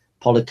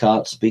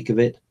Polycarp speak of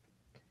it?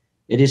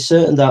 It is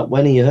certain that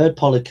when he heard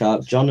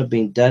Polycarp, John had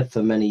been dead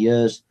for many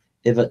years,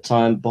 if at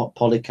time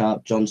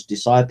Polycarp, John's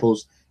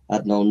disciples,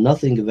 had known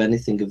nothing of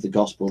anything of the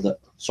gospel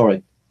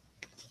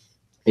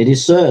It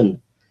is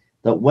certain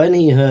that when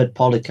he heard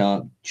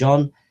Polycarp,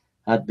 John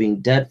had been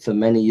dead for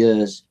many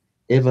years,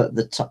 if at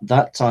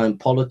that time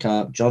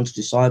Polycarp, John's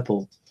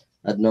disciple,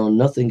 had known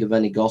nothing of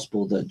any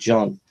gospel that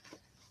John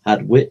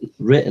had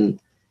written,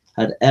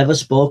 had ever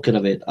spoken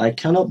of it. I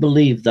cannot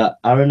believe that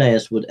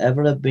Irenaeus would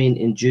ever have been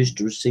induced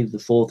to receive the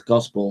fourth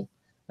gospel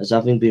as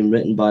having been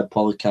written by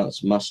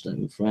Polycarp's master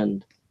and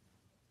friend.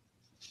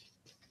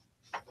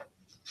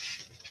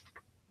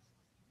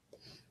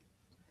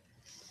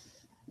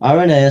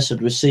 Irenaeus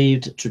had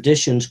received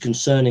traditions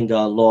concerning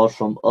our Lord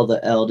from other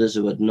elders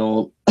who had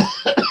known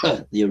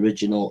the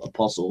original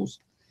apostles.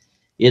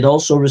 He had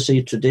also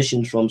received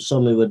traditions from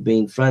some who had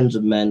been friends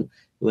of men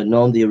who had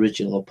known the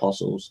original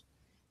apostles.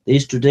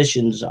 These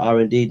traditions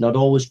are indeed not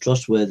always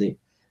trustworthy.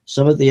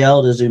 Some of the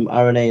elders whom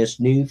Irenaeus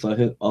knew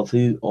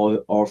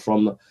or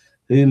from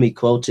whom he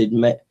quoted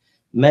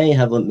may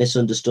have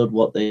misunderstood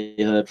what they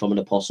heard from an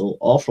apostle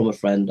or from a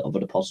friend of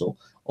an apostle,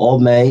 or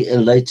may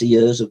in later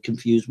years have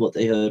confused what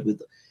they heard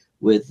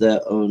with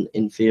their own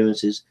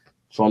inferences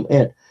from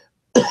it.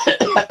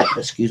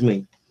 Excuse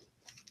me.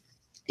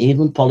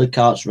 Even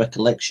Polycarp's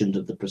recollections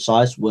of the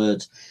precise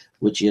words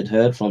which he had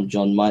heard from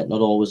John might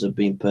not always have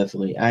been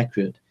perfectly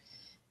accurate.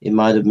 He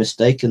might have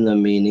mistaken their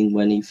meaning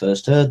when he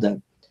first heard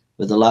them.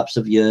 With the lapse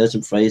of years,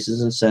 and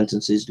phrases and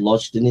sentences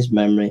lodged in his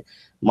memory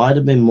might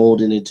have been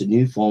molded into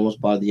new forms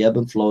by the ebb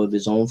and flow of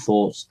his own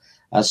thoughts,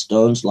 as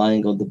stones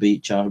lying on the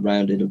beach are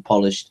rounded and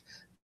polished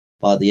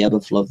by the ebb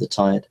and flow of the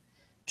tide.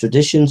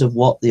 Traditions of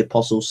what the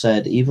apostles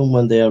said, even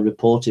when they are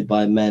reported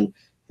by men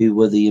who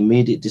were the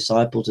immediate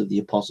disciples of the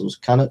apostles,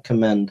 cannot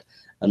commend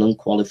an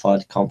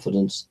unqualified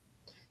confidence.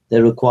 They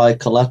require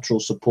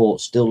collateral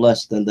support still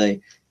less than they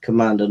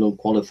command an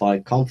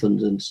unqualified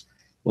confidence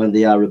when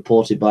they are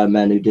reported by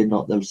men who did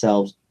not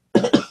themselves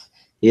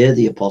hear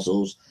the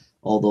apostles,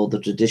 although the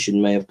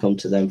tradition may have come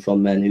to them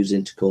from men whose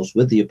intercourse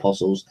with the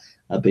apostles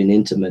had been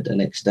intimate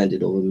and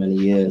extended over many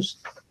years.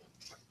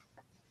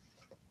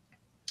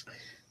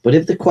 But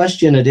if the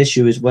question at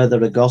issue is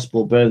whether a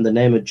gospel bearing the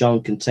name of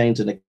John contains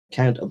an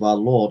account of our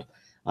Lord,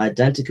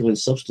 identical in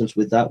substance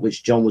with that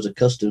which John was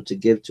accustomed to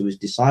give to his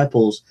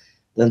disciples,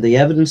 then the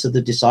evidence of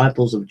the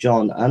disciples of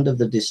John and of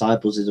the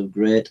disciples is of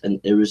great and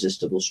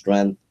irresistible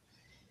strength.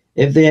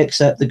 If they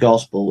accept the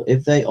gospel,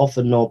 if they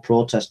offer no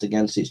protest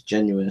against its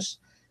genuineness,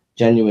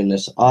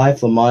 I,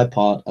 for my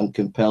part, am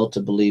compelled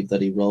to believe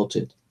that he wrote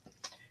it.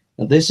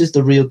 And this is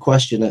the real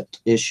question at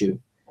issue.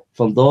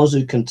 From those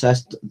who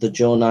contest the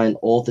Johannine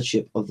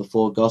authorship of the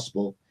four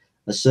Gospels,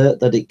 assert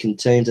that it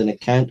contains an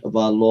account of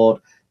our Lord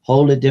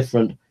wholly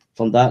different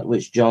from that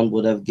which John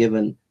would have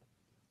given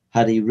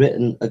had he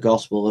written a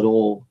gospel at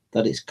all,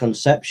 that its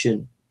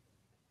conception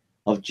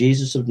of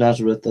Jesus of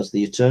Nazareth as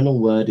the eternal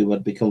Word who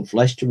had become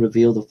flesh to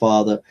reveal the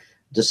Father,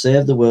 to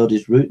save the world,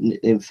 is rooted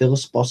in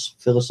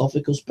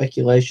philosophical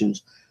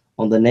speculations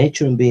on the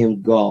nature and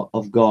being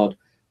of God,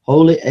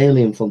 wholly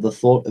alien from the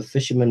thought of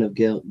fishermen of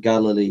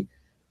Galilee,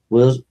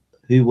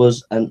 who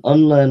was an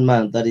unlearned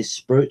man, that his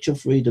spiritual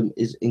freedom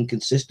is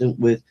inconsistent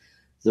with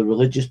the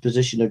religious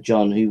position of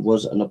John, who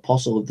was an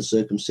apostle of the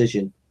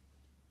circumcision,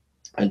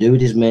 and who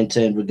it is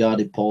maintained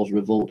regarded Paul's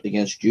revolt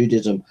against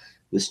Judaism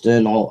with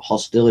stern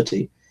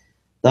hostility,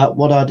 that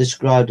what are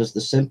described as the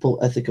simple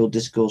ethical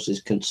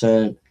discourses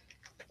contained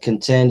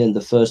in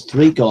the first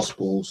three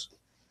Gospels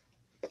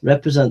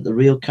represent the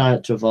real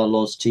character of our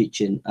Lord's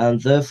teaching, and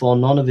therefore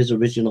none of his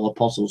original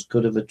apostles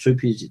could have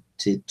attributed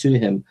to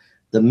him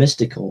the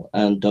mystical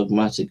and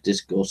dogmatic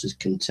discourses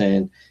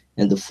contained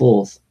in the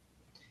fourth.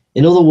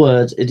 In other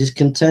words, it is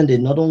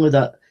contended not only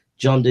that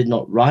John did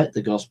not write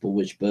the gospel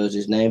which bears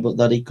his name, but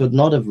that he could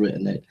not have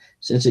written it,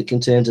 since it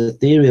contains a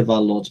theory of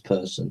our Lord's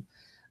person,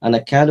 an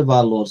account of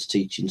our Lord's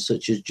teaching,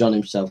 such as John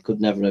himself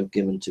could never have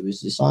given to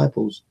his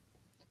disciples.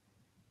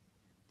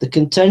 The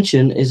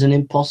contention is an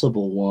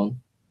impossible one.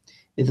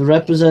 If the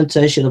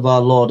representation of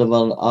our Lord of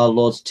our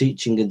Lord's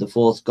teaching in the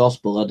fourth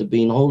gospel had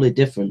been wholly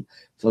different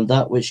from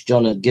that which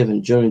John had given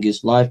during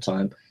his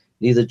lifetime,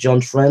 neither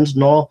John's friends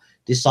nor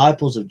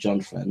disciples of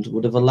John's friends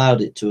would have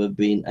allowed it to have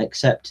been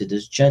accepted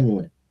as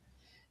genuine.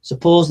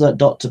 Suppose that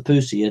Dr.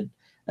 Pusey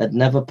had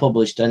never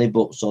published any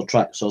books or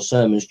tracts or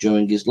sermons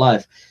during his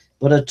life,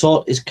 but had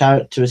taught his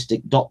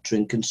characteristic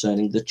doctrine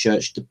concerning the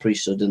church, the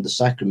priesthood, and the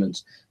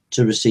sacraments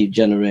to receive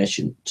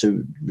generations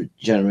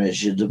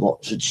of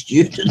Oxford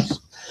students.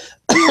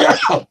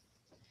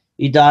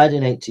 He died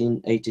in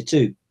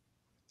 1882.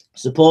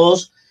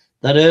 Suppose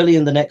that early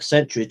in the next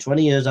century,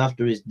 20 years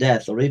after his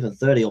death, or even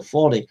 30 or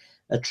 40,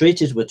 a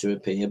treatise were to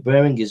appear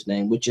bearing his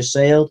name, which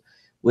assailed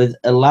with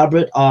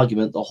elaborate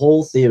argument the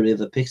whole theory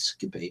of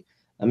episcopacy,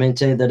 and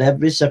maintained that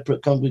every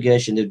separate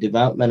congregation of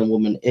devout men and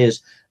women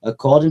is,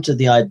 according to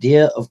the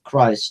idea of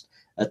Christ,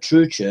 a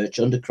true church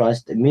under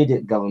Christ's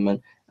immediate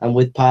government and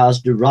with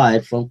powers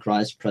derived from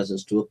Christ's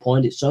presence to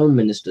appoint its own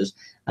ministers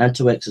and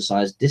to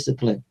exercise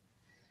discipline.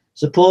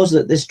 Suppose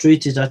that this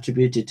treatise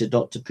attributed to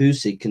Dr.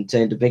 Pusey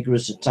contained a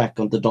vigorous attack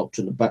on the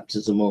doctrine of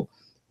baptismal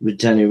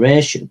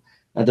regeneration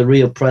and the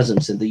real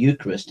presence in the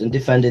Eucharist, and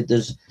defended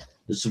the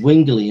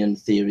Zwinglian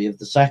theory of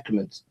the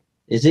sacraments.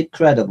 Is it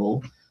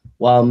credible,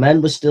 while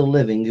men were still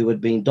living who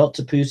had been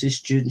Dr. Pusey's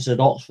students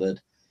at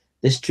Oxford,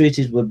 this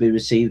treatise would be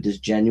received as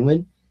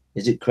genuine?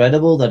 Is it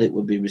credible that it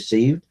would be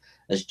received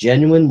as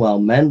genuine while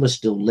men were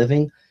still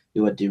living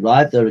who had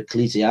derived their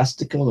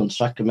ecclesiastical and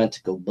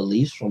sacramental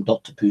beliefs from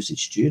Dr.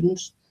 Pusey's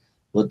students?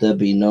 Would there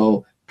be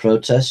no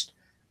protest,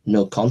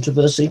 no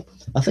controversy?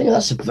 I think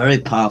that's a very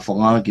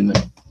powerful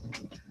argument.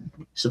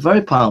 It's a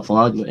very powerful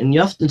argument, and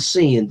you often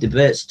see in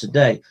debates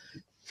today,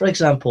 for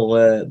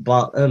example,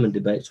 Bart Ehrman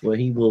debates, where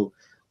he will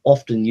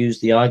often use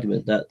the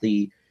argument that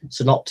the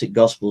synoptic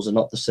gospels are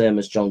not the same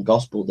as John's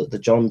gospel, that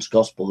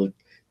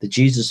the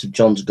Jesus of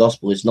John's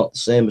gospel is not the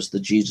same as the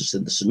Jesus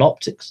in the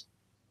synoptics.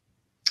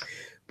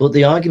 But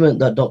the argument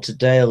that Dr.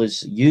 Dale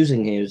is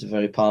using here is a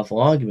very powerful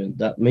argument.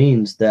 That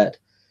means that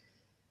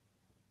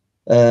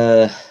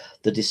the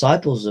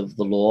disciples of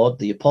the Lord,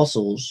 the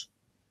apostles,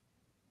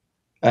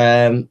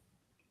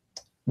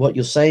 what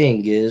you're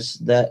saying is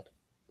that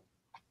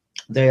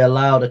they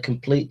allowed a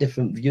complete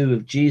different view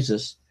of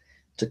Jesus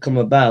to come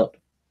about,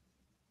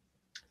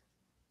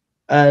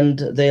 and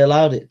they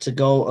allowed it to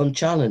go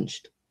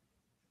unchallenged,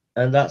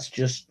 and that's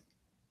just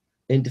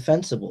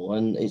indefensible,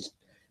 and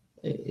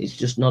it's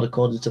just not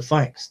according to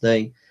facts.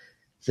 They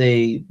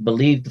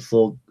believed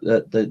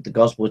the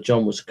Gospel of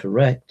John was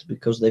correct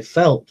because they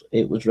felt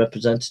it was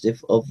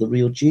representative of the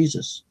real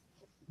Jesus.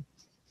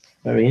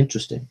 Very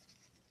interesting.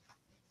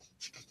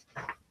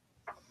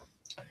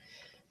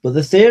 But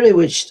the theory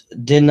which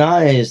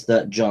denies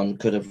that John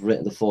could have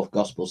written the fourth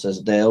Gospel, says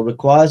Dale,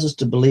 requires us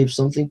to believe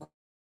something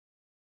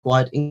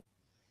quite incredible.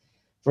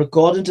 For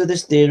according to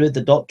this theory, the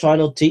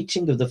doctrinal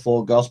teaching of the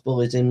fourth Gospel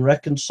is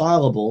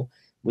irreconcilable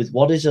with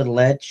what is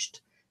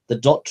alleged the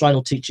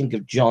doctrinal teaching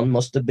of John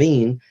must have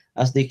been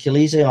as the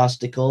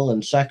ecclesiastical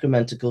and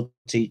sacramental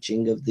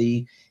teaching of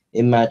the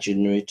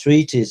imaginary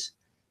treatise,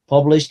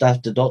 published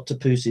after Dr.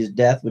 Pusey's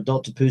death, with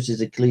Dr.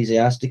 Pusey's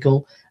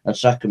ecclesiastical and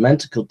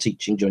sacramental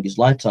teaching during his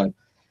lifetime.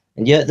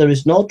 And yet there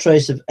is no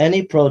trace of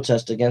any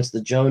protest against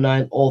the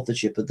Johannine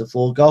authorship of the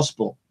full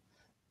gospel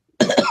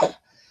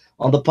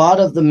on the part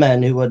of the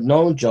men who had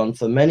known John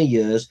for many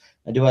years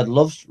and who had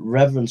loved,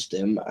 reverenced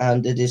him.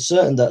 And it is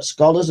certain that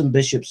scholars and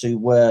bishops who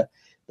were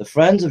the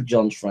friends of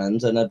John's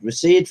friends and had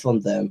received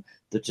from them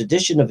the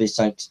tradition of his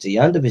sanctity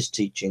and of his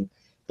teaching,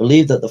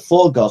 believed that the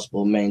full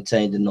gospel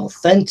maintained an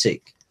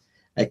authentic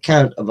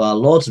account of our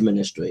Lord's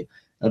ministry,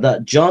 and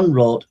that John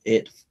wrote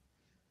it.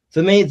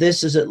 For me,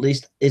 this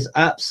is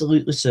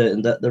absolutely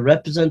certain that the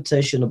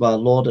representation of our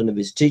Lord and of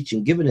his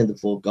teaching given in the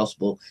full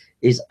gospel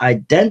is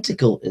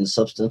identical in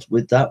substance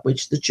with that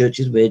which the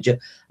churches of Asia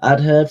had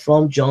heard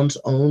from John's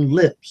own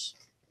lips.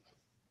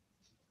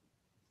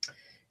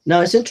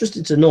 Now, it's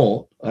interesting to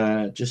note,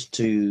 just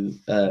to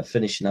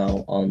finish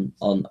now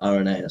on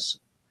Irenaeus,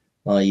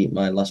 I eat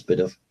my last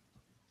bit of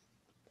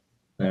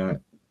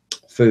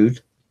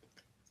food.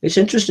 It's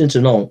interesting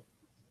to note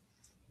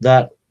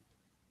that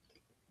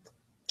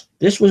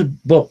this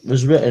book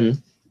was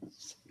written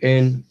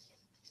in,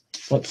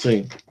 let's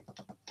see,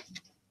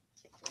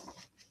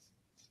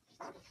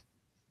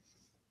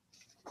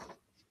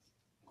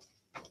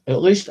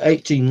 at least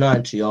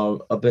 1890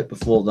 or a bit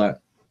before that.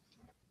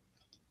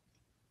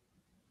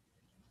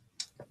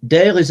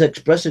 Dale is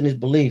expressing his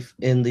belief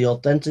in the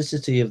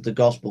authenticity of the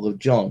Gospel of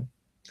John,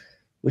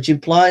 which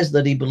implies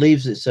that he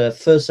believes it's a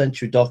first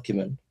century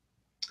document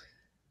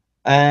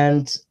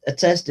and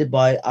attested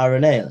by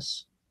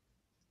Irenaeus,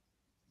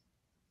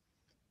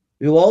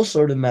 who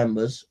also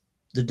remembers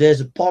the days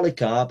of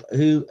Polycarp,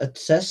 who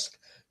attest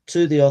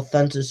to the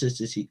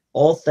authenticity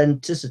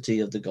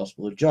of the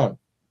Gospel of John.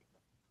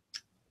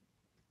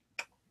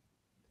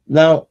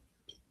 Now,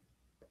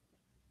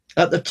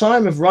 at the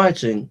time of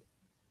writing,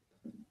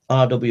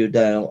 R.W.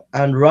 Dale,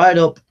 and right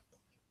up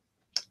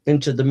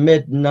into the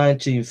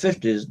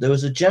mid-1950s, there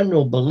was a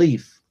general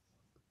belief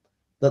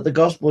that the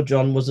Gospel of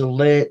John was a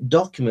late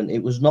document.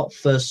 It was not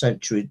first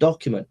century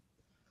document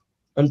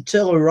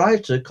until a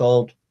writer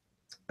called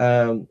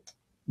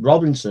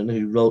Robinson,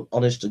 who wrote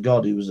Honest to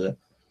God, he was a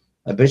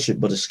bishop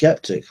but a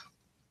skeptic,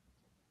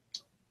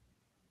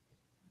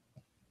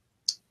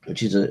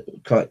 which is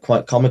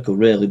quite comical,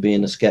 really,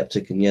 being a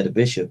skeptic and yet a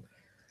bishop.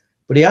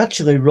 But he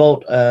actually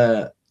wrote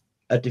a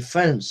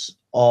defense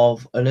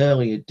of an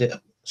earlier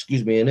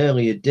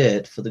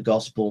date for the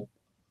Gospel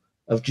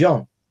of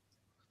John.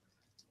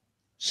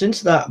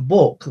 Since that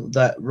book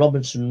that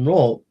Robinson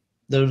wrote,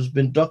 there's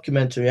been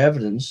documentary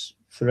evidence.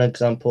 For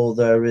example,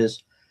 there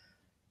is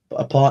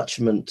a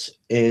parchment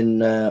in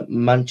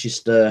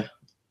Manchester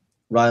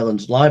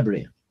Rylands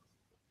Library,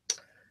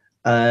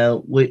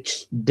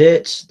 which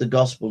dates the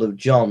Gospel of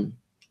John,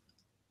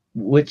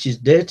 which is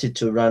dated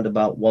to around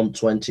about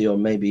 120 or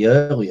maybe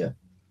earlier,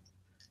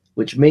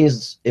 which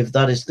means, if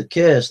that is the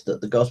case,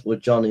 that the Gospel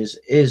of John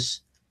is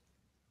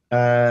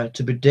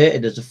to be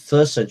dated as a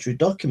first century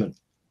document.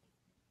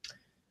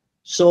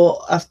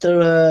 So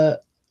after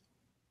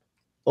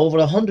over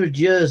 100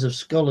 years of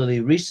scholarly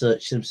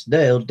research since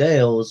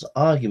Dale's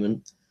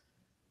argument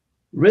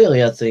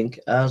really, I think,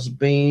 has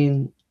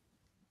been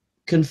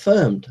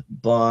confirmed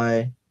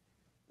by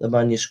the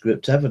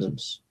manuscript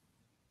evidence,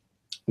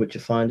 which I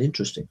find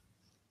interesting.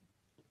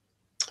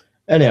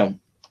 Anyhow,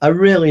 I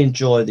really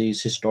enjoy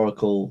these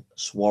historical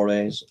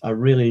soirees. I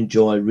really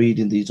enjoy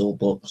reading these old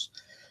books.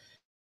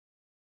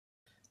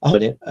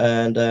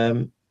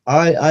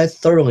 I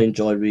thoroughly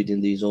enjoy reading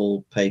these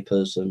old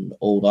papers and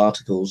old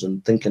articles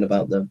and thinking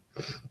about them.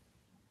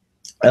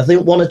 I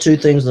think one or two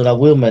things that I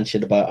will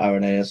mention about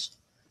Irenaeus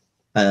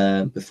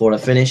before I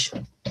finish.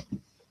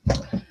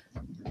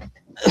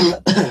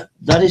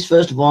 That is,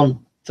 first of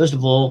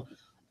all,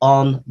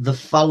 on the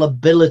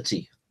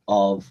fallibility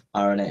of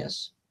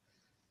Irenaeus.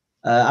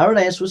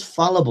 Irenaeus was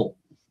fallible.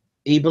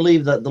 He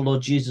believed that the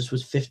Lord Jesus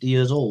was 50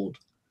 years old.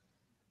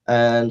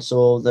 And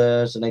so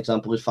there's an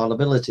example of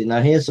fallibility.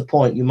 Now, here's the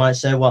point. You might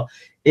say, well,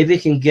 if he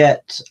can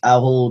get how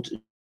old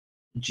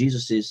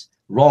Jesus is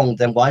wrong,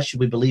 then why should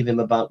we believe him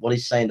about what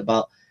he's saying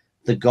about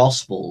the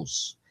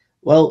Gospels?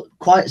 Well,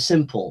 quite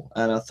simple.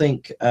 And I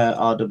think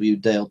R.W.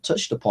 Dale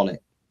touched upon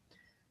it.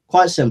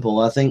 Quite simple.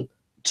 I think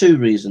two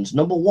reasons.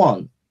 Number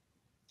one,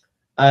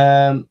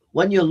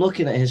 when you're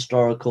looking at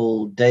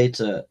historical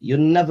data, you're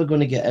never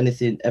going to get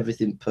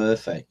everything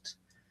perfect.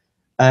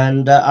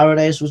 And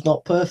Irenaeus was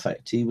not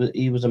perfect.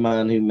 He was a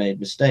man who made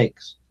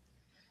mistakes.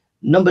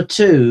 Number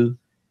two,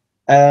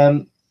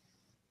 I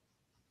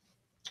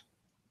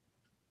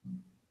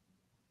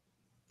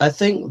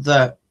think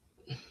that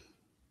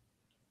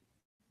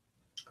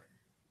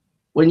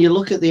when you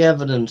look at the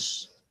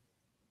evidence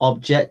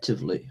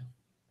objectively,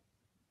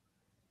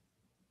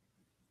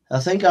 I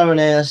think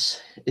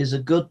Irenaeus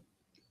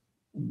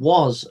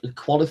was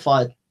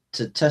qualified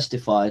to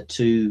testify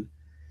to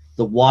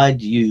the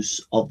wide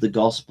use of the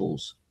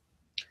Gospels,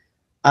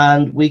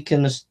 and we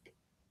can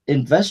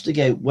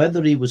investigate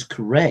whether he was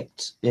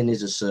correct in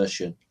his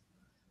assertion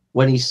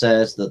when he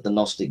says that the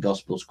Gnostic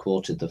Gospels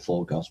quoted the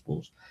four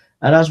Gospels.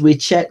 And as we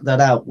check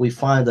that out, we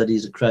find that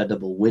he's a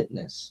credible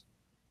witness.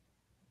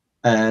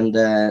 And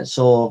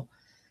so,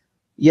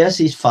 yes,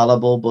 he's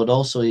fallible, but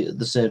also at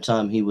the same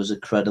time, he was a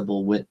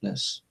credible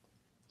witness.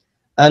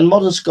 And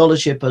modern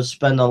scholarship has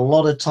spent a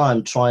lot of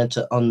time trying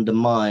to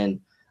undermine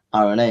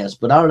Irenaeus,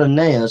 but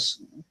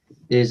Irenaeus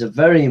is a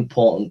very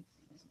important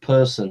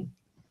person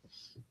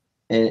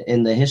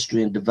in the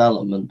history and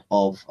development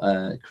of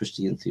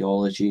Christian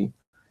theology,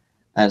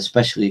 and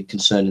especially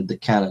concerning the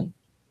canon.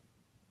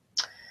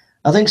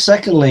 I think,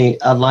 secondly,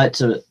 I'd like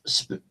to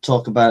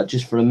talk about,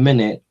 just for a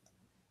minute,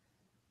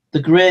 the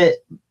great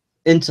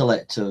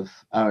intellect of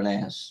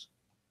Irenaeus,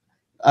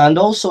 and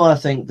also, I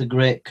think, the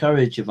great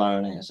courage of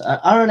Irenaeus.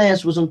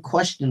 Irenaeus was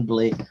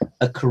unquestionably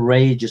a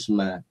courageous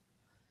man.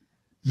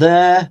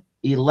 There,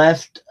 he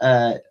left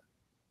as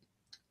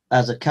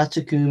a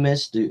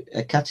catechist who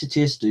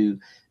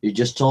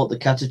just taught the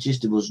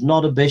catechist. He was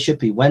not a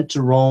bishop. He went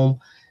to Rome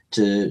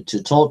to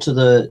talk to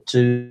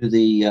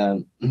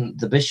the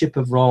bishop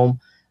of Rome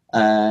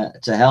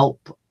to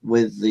help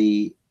with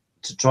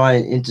to try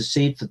and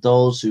intercede for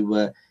those who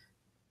were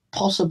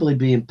possibly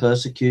being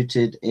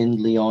persecuted in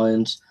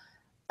Lyons.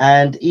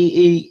 And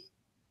he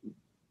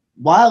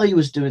while he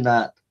was doing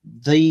that,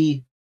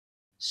 the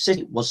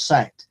city was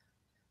sacked.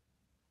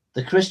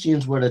 The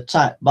Christians were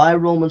attacked by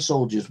Roman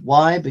soldiers.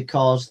 Why?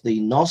 Because the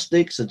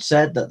Gnostics had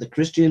said that the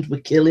Christians were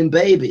killing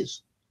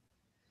babies.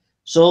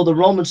 So the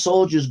Roman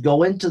soldiers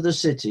go into the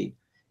city.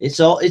 It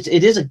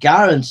is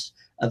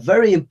a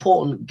very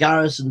important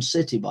garrison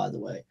city, by the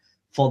way,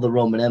 for the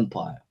Roman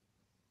Empire.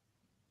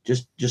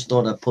 Just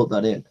thought I'd put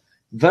that in.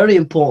 Very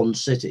important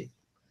city.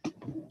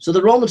 So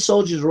the Roman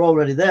soldiers are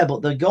already there,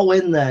 but they go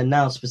in there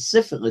now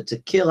specifically to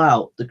kill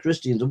out the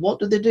Christians. And what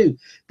do?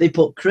 They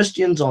put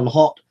Christians on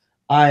hot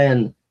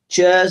iron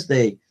chairs.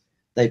 They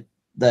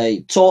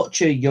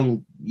torture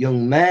young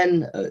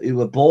men who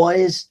were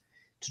boys.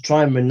 to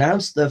try and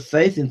renounce their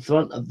faith in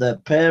front of their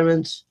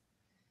parents,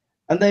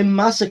 and they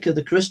massacre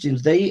the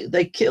Christians.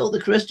 They kill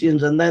the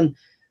Christians, and then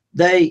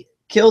they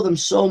kill them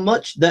so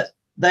much that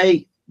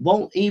they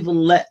won't even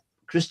let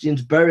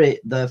Christians bury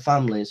their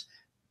families.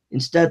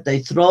 Instead, they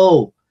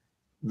throw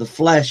the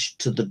flesh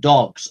to the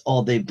dogs,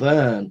 or they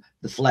burn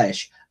the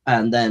flesh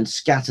and then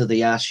scatter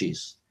the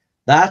ashes.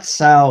 That's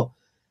how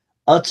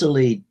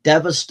utterly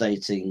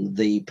devastating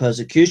the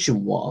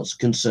persecution was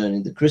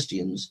concerning the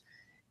Christians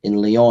in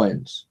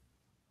Lyons,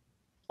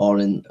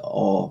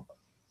 or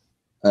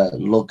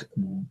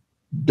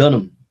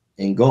Dunham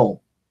in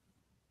Gaul.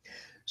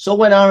 So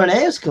when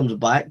Irenaeus comes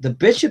back, the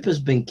bishop has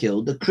been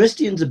killed, the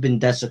Christians have been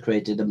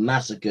desecrated and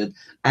massacred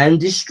and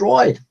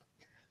destroyed.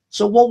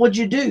 So what would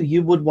you do?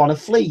 You would want to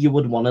flee. You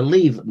would want to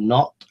leave.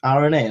 Not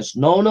Irenaeus.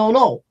 No, no,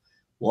 no.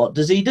 What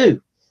does he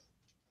do?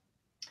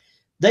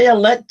 They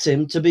elect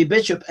him to be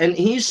bishop, and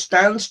he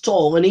stands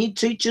tall and he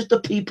teaches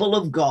the people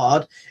of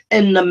God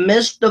in the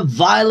midst of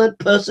violent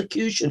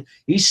persecution.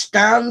 He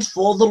stands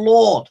for the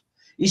Lord.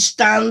 He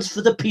stands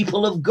for the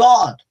people of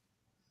God.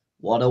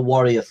 What a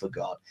warrior for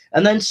God.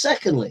 And then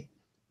secondly,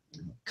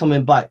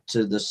 coming back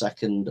to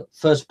the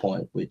first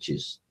point, which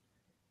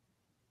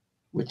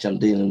I'm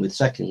dealing with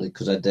secondly,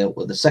 because I dealt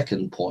with the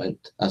second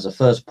point as a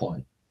first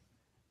point.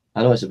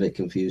 I know it's a bit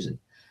confusing.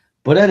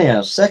 But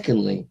anyhow,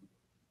 secondly,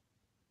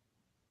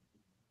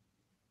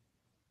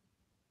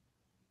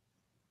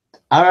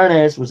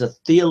 Irenaeus was a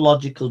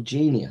theological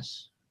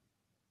genius.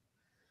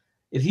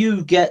 If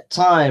you get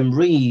time,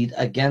 read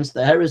Against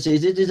the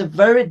Heresies. It is a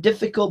very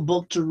difficult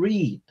book to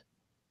read.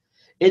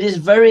 It is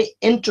very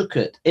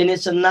intricate in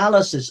its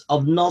analysis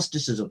of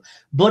Gnosticism.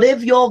 But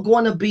if you're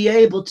going to be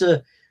able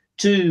to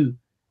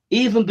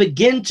even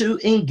begin to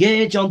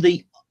engage on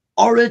the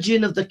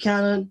origin of the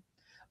canon,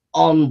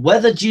 on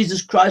whether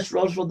Jesus Christ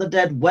rose from the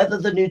dead, whether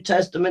the New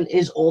Testament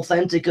is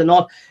authentic or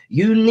not,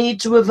 you need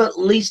to have at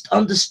least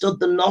understood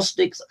the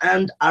Gnostics,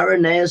 and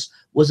Irenaeus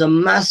was a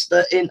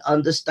master in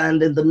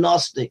understanding the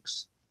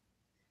Gnostics.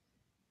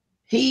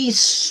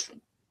 He's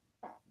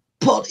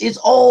put his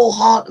whole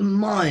heart and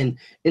mind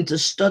into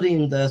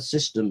studying their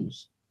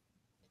systems.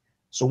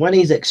 So when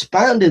he's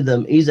expanding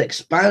them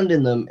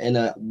in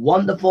a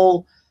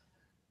wonderful,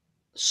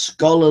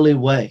 scholarly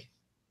way.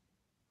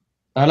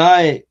 And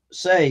I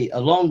say,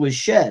 along with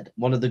Shedd,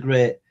 one of the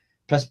great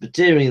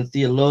Presbyterian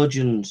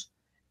theologians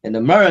in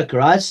America,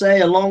 I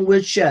say, along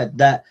with Shedd,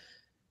 that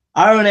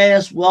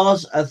Irenaeus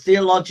was a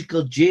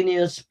theological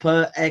genius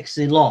per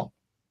excellence.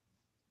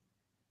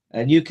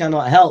 And you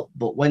cannot help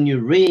but, when you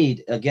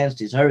read Against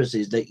His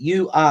Heresies, that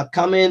you are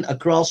coming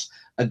across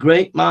a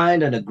great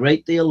mind and a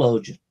great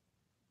theologian.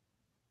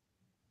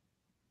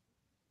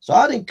 So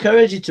I'd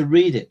encourage you to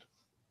read it.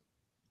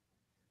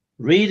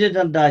 Read it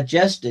and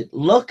digest it.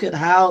 Look at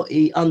how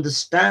he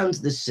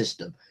understands this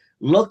system.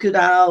 Look at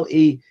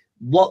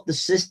what the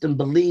system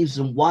believes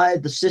and why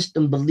the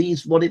system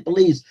believes what it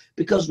believes.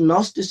 Because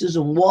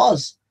Gnosticism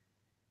was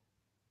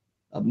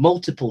a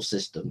multiple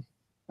system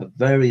of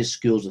various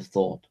schools of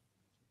thought.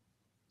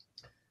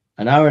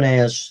 And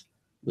Irenaeus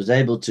was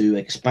able to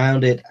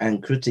expound it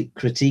and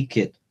critique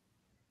it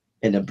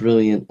in a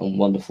brilliant and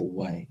wonderful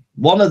way.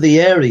 One of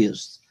the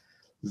areas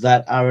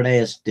that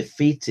Irenaeus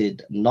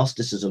defeated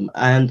Gnosticism,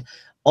 and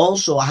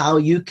also how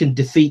you can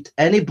defeat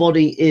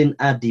anybody in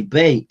a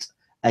debate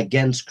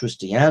against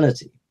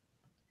Christianity,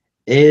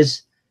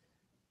 is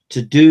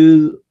to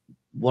do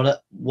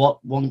what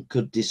one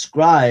could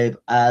describe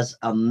as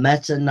a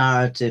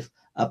meta-narrative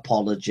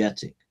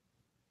apologetic.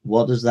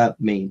 What does that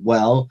mean?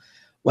 Well,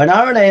 when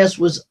Irenaeus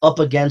was up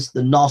against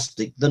the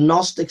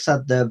Gnostics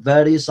had their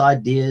various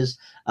ideas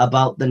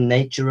about the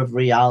nature of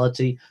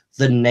reality,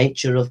 the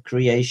nature of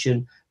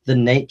creation, the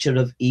nature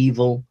of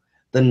evil,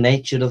 the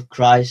nature of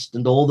Christ,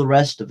 and all the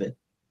rest of it.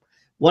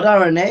 What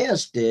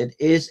Irenaeus did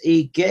is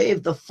he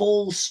gave the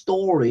full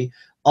story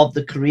of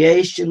the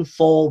creation,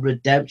 fall,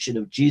 redemption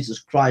of Jesus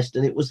Christ.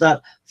 And it was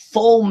that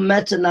full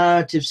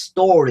meta-narrative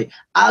story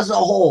as a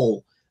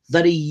whole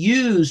that he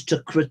used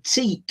to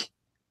critique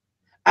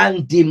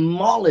and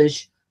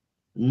demolish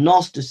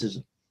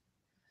Gnosticism.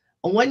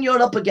 And when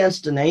you're up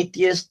against an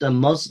atheist, a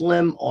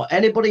Muslim, or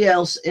anybody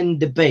else in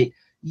debate,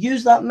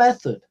 use that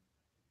method.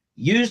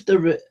 Use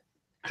the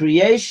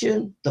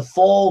creation, the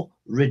fall,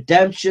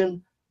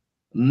 redemption,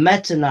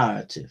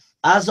 meta-narrative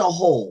as a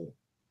whole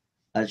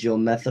as your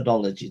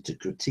methodology to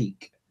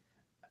critique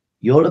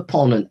your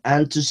opponent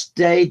and to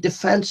stay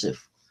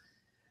defensive.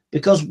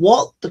 Because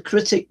what the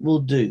critic will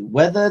do,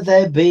 whether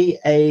there be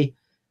a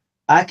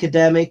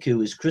academic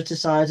who is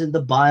criticizing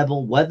the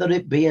Bible, whether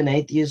it be an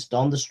atheist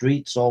on the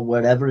streets or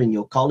wherever in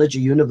your college or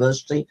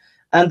university,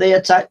 and they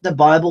attack the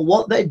Bible,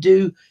 what they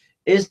do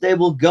is they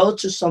will go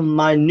to some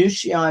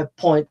minutiae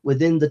point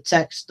within the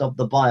text of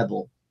the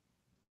Bible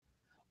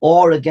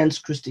or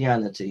against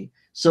Christianity,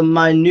 some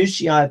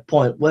minutiae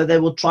point where they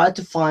will try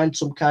to find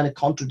some kind of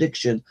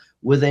contradiction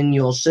within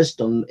your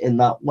system in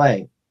that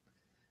way.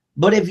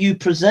 But if you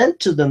present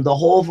to them the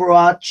whole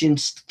overarching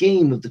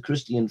scheme of the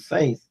Christian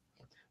faith,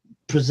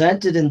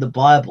 presented in the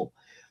Bible,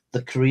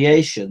 the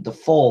creation, the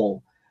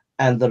fall,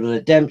 and the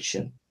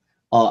redemption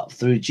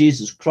through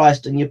Jesus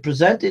Christ, and you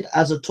present it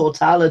as a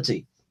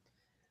totality,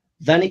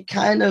 then it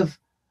kind of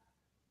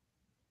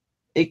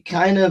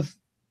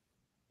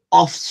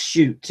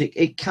offshoots.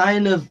 It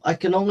kind of, I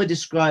can only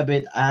describe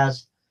it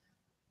as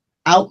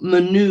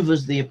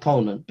outmaneuvers the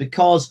opponent,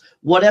 because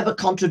whatever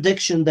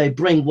contradiction they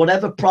bring,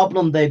 whatever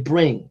problem they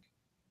bring,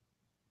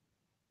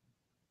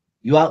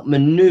 you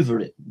outmaneuver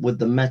it with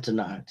the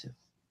meta-narrative.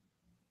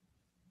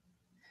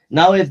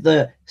 Now, if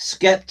the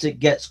skeptic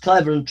gets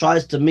clever and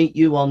tries to meet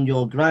you on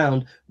your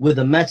ground with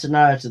a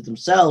meta-narrative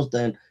themselves,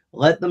 then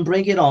let them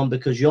bring it on,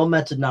 because your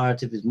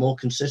meta-narrative is more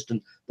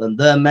consistent than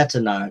their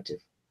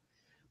meta-narrative.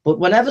 But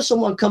whenever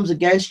someone comes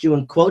against you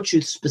and quotes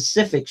you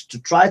specifics to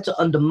try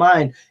to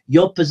undermine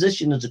your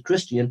position as a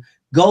Christian,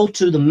 go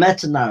to the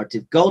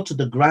meta-narrative, go to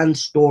the grand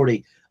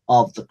story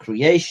of the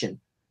creation,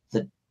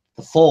 the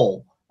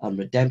fall and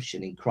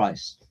redemption in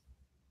Christ,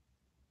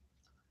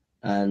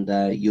 and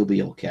you'll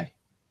be okay.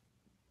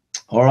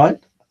 All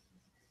right?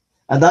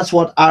 And that's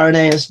what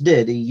Irenaeus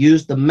did. He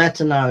used the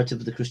meta-narrative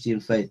of the Christian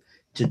faith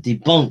to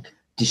debunk,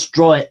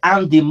 destroy,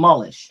 and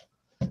demolish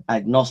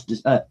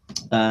the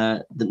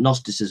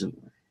Gnosticism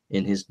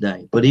in his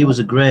day. But he was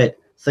a great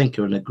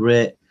thinker and a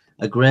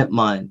great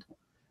mind,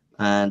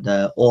 and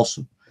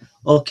awesome.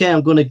 Okay,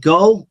 I'm going to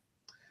go,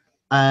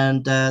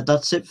 and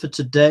that's it for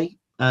today.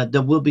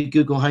 There will be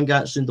Google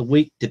Hangouts in the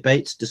week,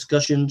 debates,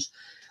 discussions.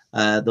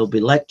 There'll be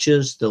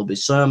lectures, there'll be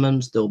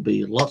sermons, there'll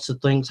be lots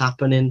of things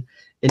happening,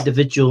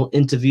 individual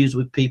interviews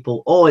with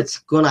people. Oh, it's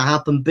going to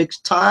happen big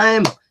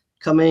time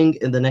coming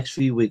in the next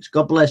few weeks.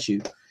 God bless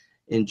you.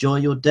 Enjoy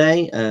your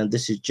day. And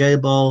this is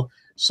J-Bo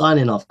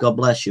signing off. God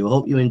bless you. I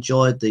hope you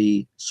enjoyed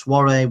the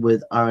soiree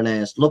with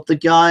Irenaeus. Love the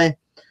guy.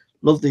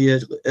 Love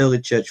the early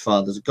church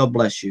fathers. God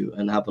bless you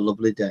and have a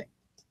lovely day.